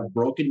that, I have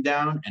broken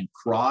down and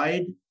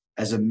cried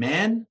as a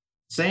man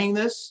saying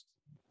this.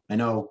 I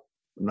know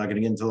I'm not going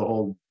to get into the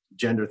whole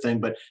gender thing,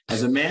 but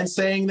as a man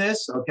saying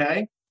this,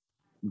 okay,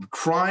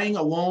 crying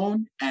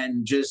alone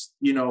and just,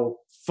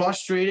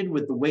 frustrated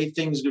with the way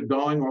things are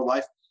going, or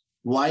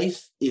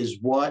life is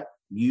what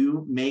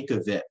you make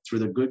of it through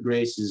the good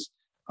graces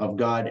of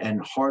God,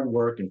 and hard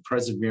work and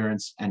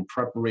perseverance and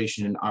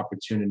preparation and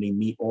opportunity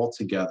meet all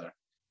together.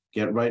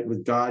 Get right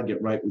with God,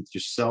 get right with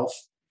yourself,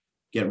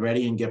 get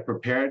ready and get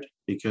prepared,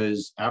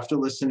 because after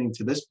listening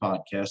to this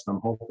podcast,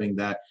 I'm hoping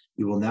that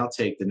you will now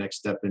take the next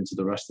step into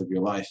the rest of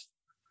your life.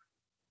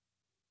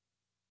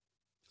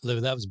 Lou,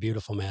 that was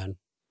beautiful, man.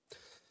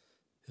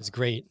 It's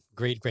great.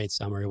 Great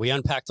summary. We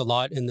unpacked a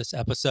lot in this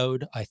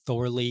episode. I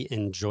thoroughly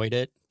enjoyed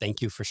it.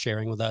 Thank you for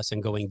sharing with us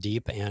and going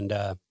deep. And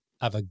I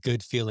have a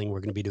good feeling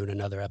we're going to be doing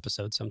another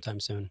episode sometime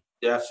soon.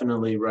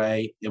 Definitely,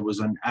 Ray. It was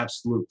an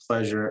absolute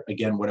pleasure.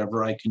 Again,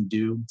 whatever I can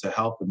do to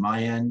help at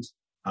my end,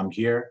 I'm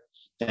here.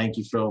 Thank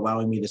you for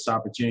allowing me this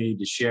opportunity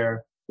to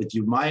share with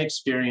you my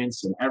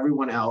experience and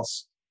everyone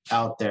else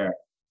out there.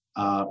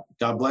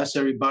 God bless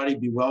everybody.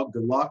 Be well.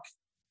 Good luck.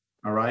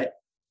 All right.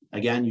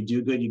 Again, you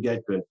do good, you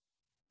get good.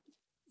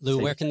 Lou,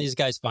 where can these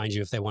guys find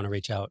you if they want to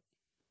reach out?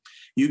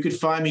 You could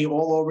find me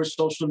all over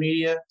social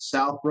media.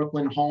 South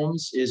Brooklyn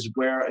Homes is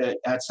where,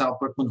 at South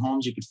Brooklyn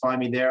Homes, you could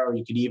find me there, or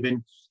you could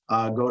even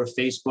go to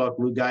Facebook,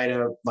 Lou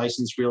Guida,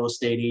 licensed real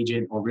estate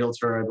agent or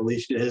realtor, I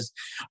believe it is.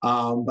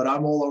 But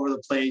I'm all over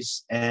the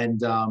place.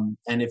 And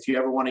if you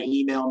ever want to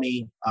email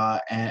me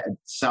at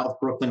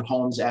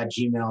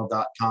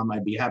southbrooklynhomes@gmail.com,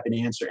 I'd be happy to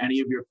answer any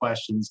of your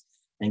questions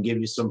and give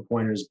you some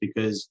pointers,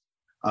 because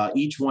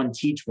each one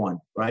teach one,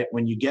 right?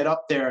 When you get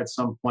up there at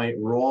some point,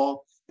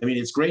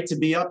 it's great to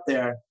be up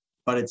there,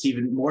 but it's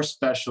even more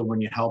special when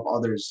you help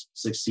others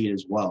succeed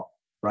as well,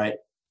 right?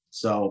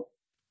 So,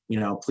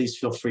 please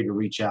feel free to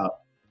reach out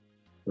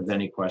with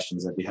any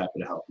questions. I'd be happy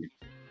to help you.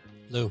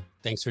 Lou,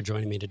 thanks for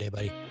joining me today,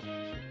 buddy.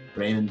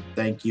 Raymond,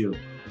 thank you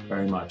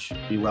very much.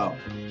 Be well.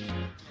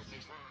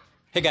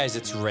 Hey guys,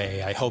 it's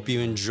Ray. I hope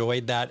you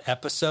enjoyed that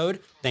episode.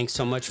 Thanks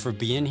so much for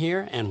being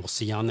here, and we'll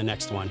see you on the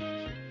next one.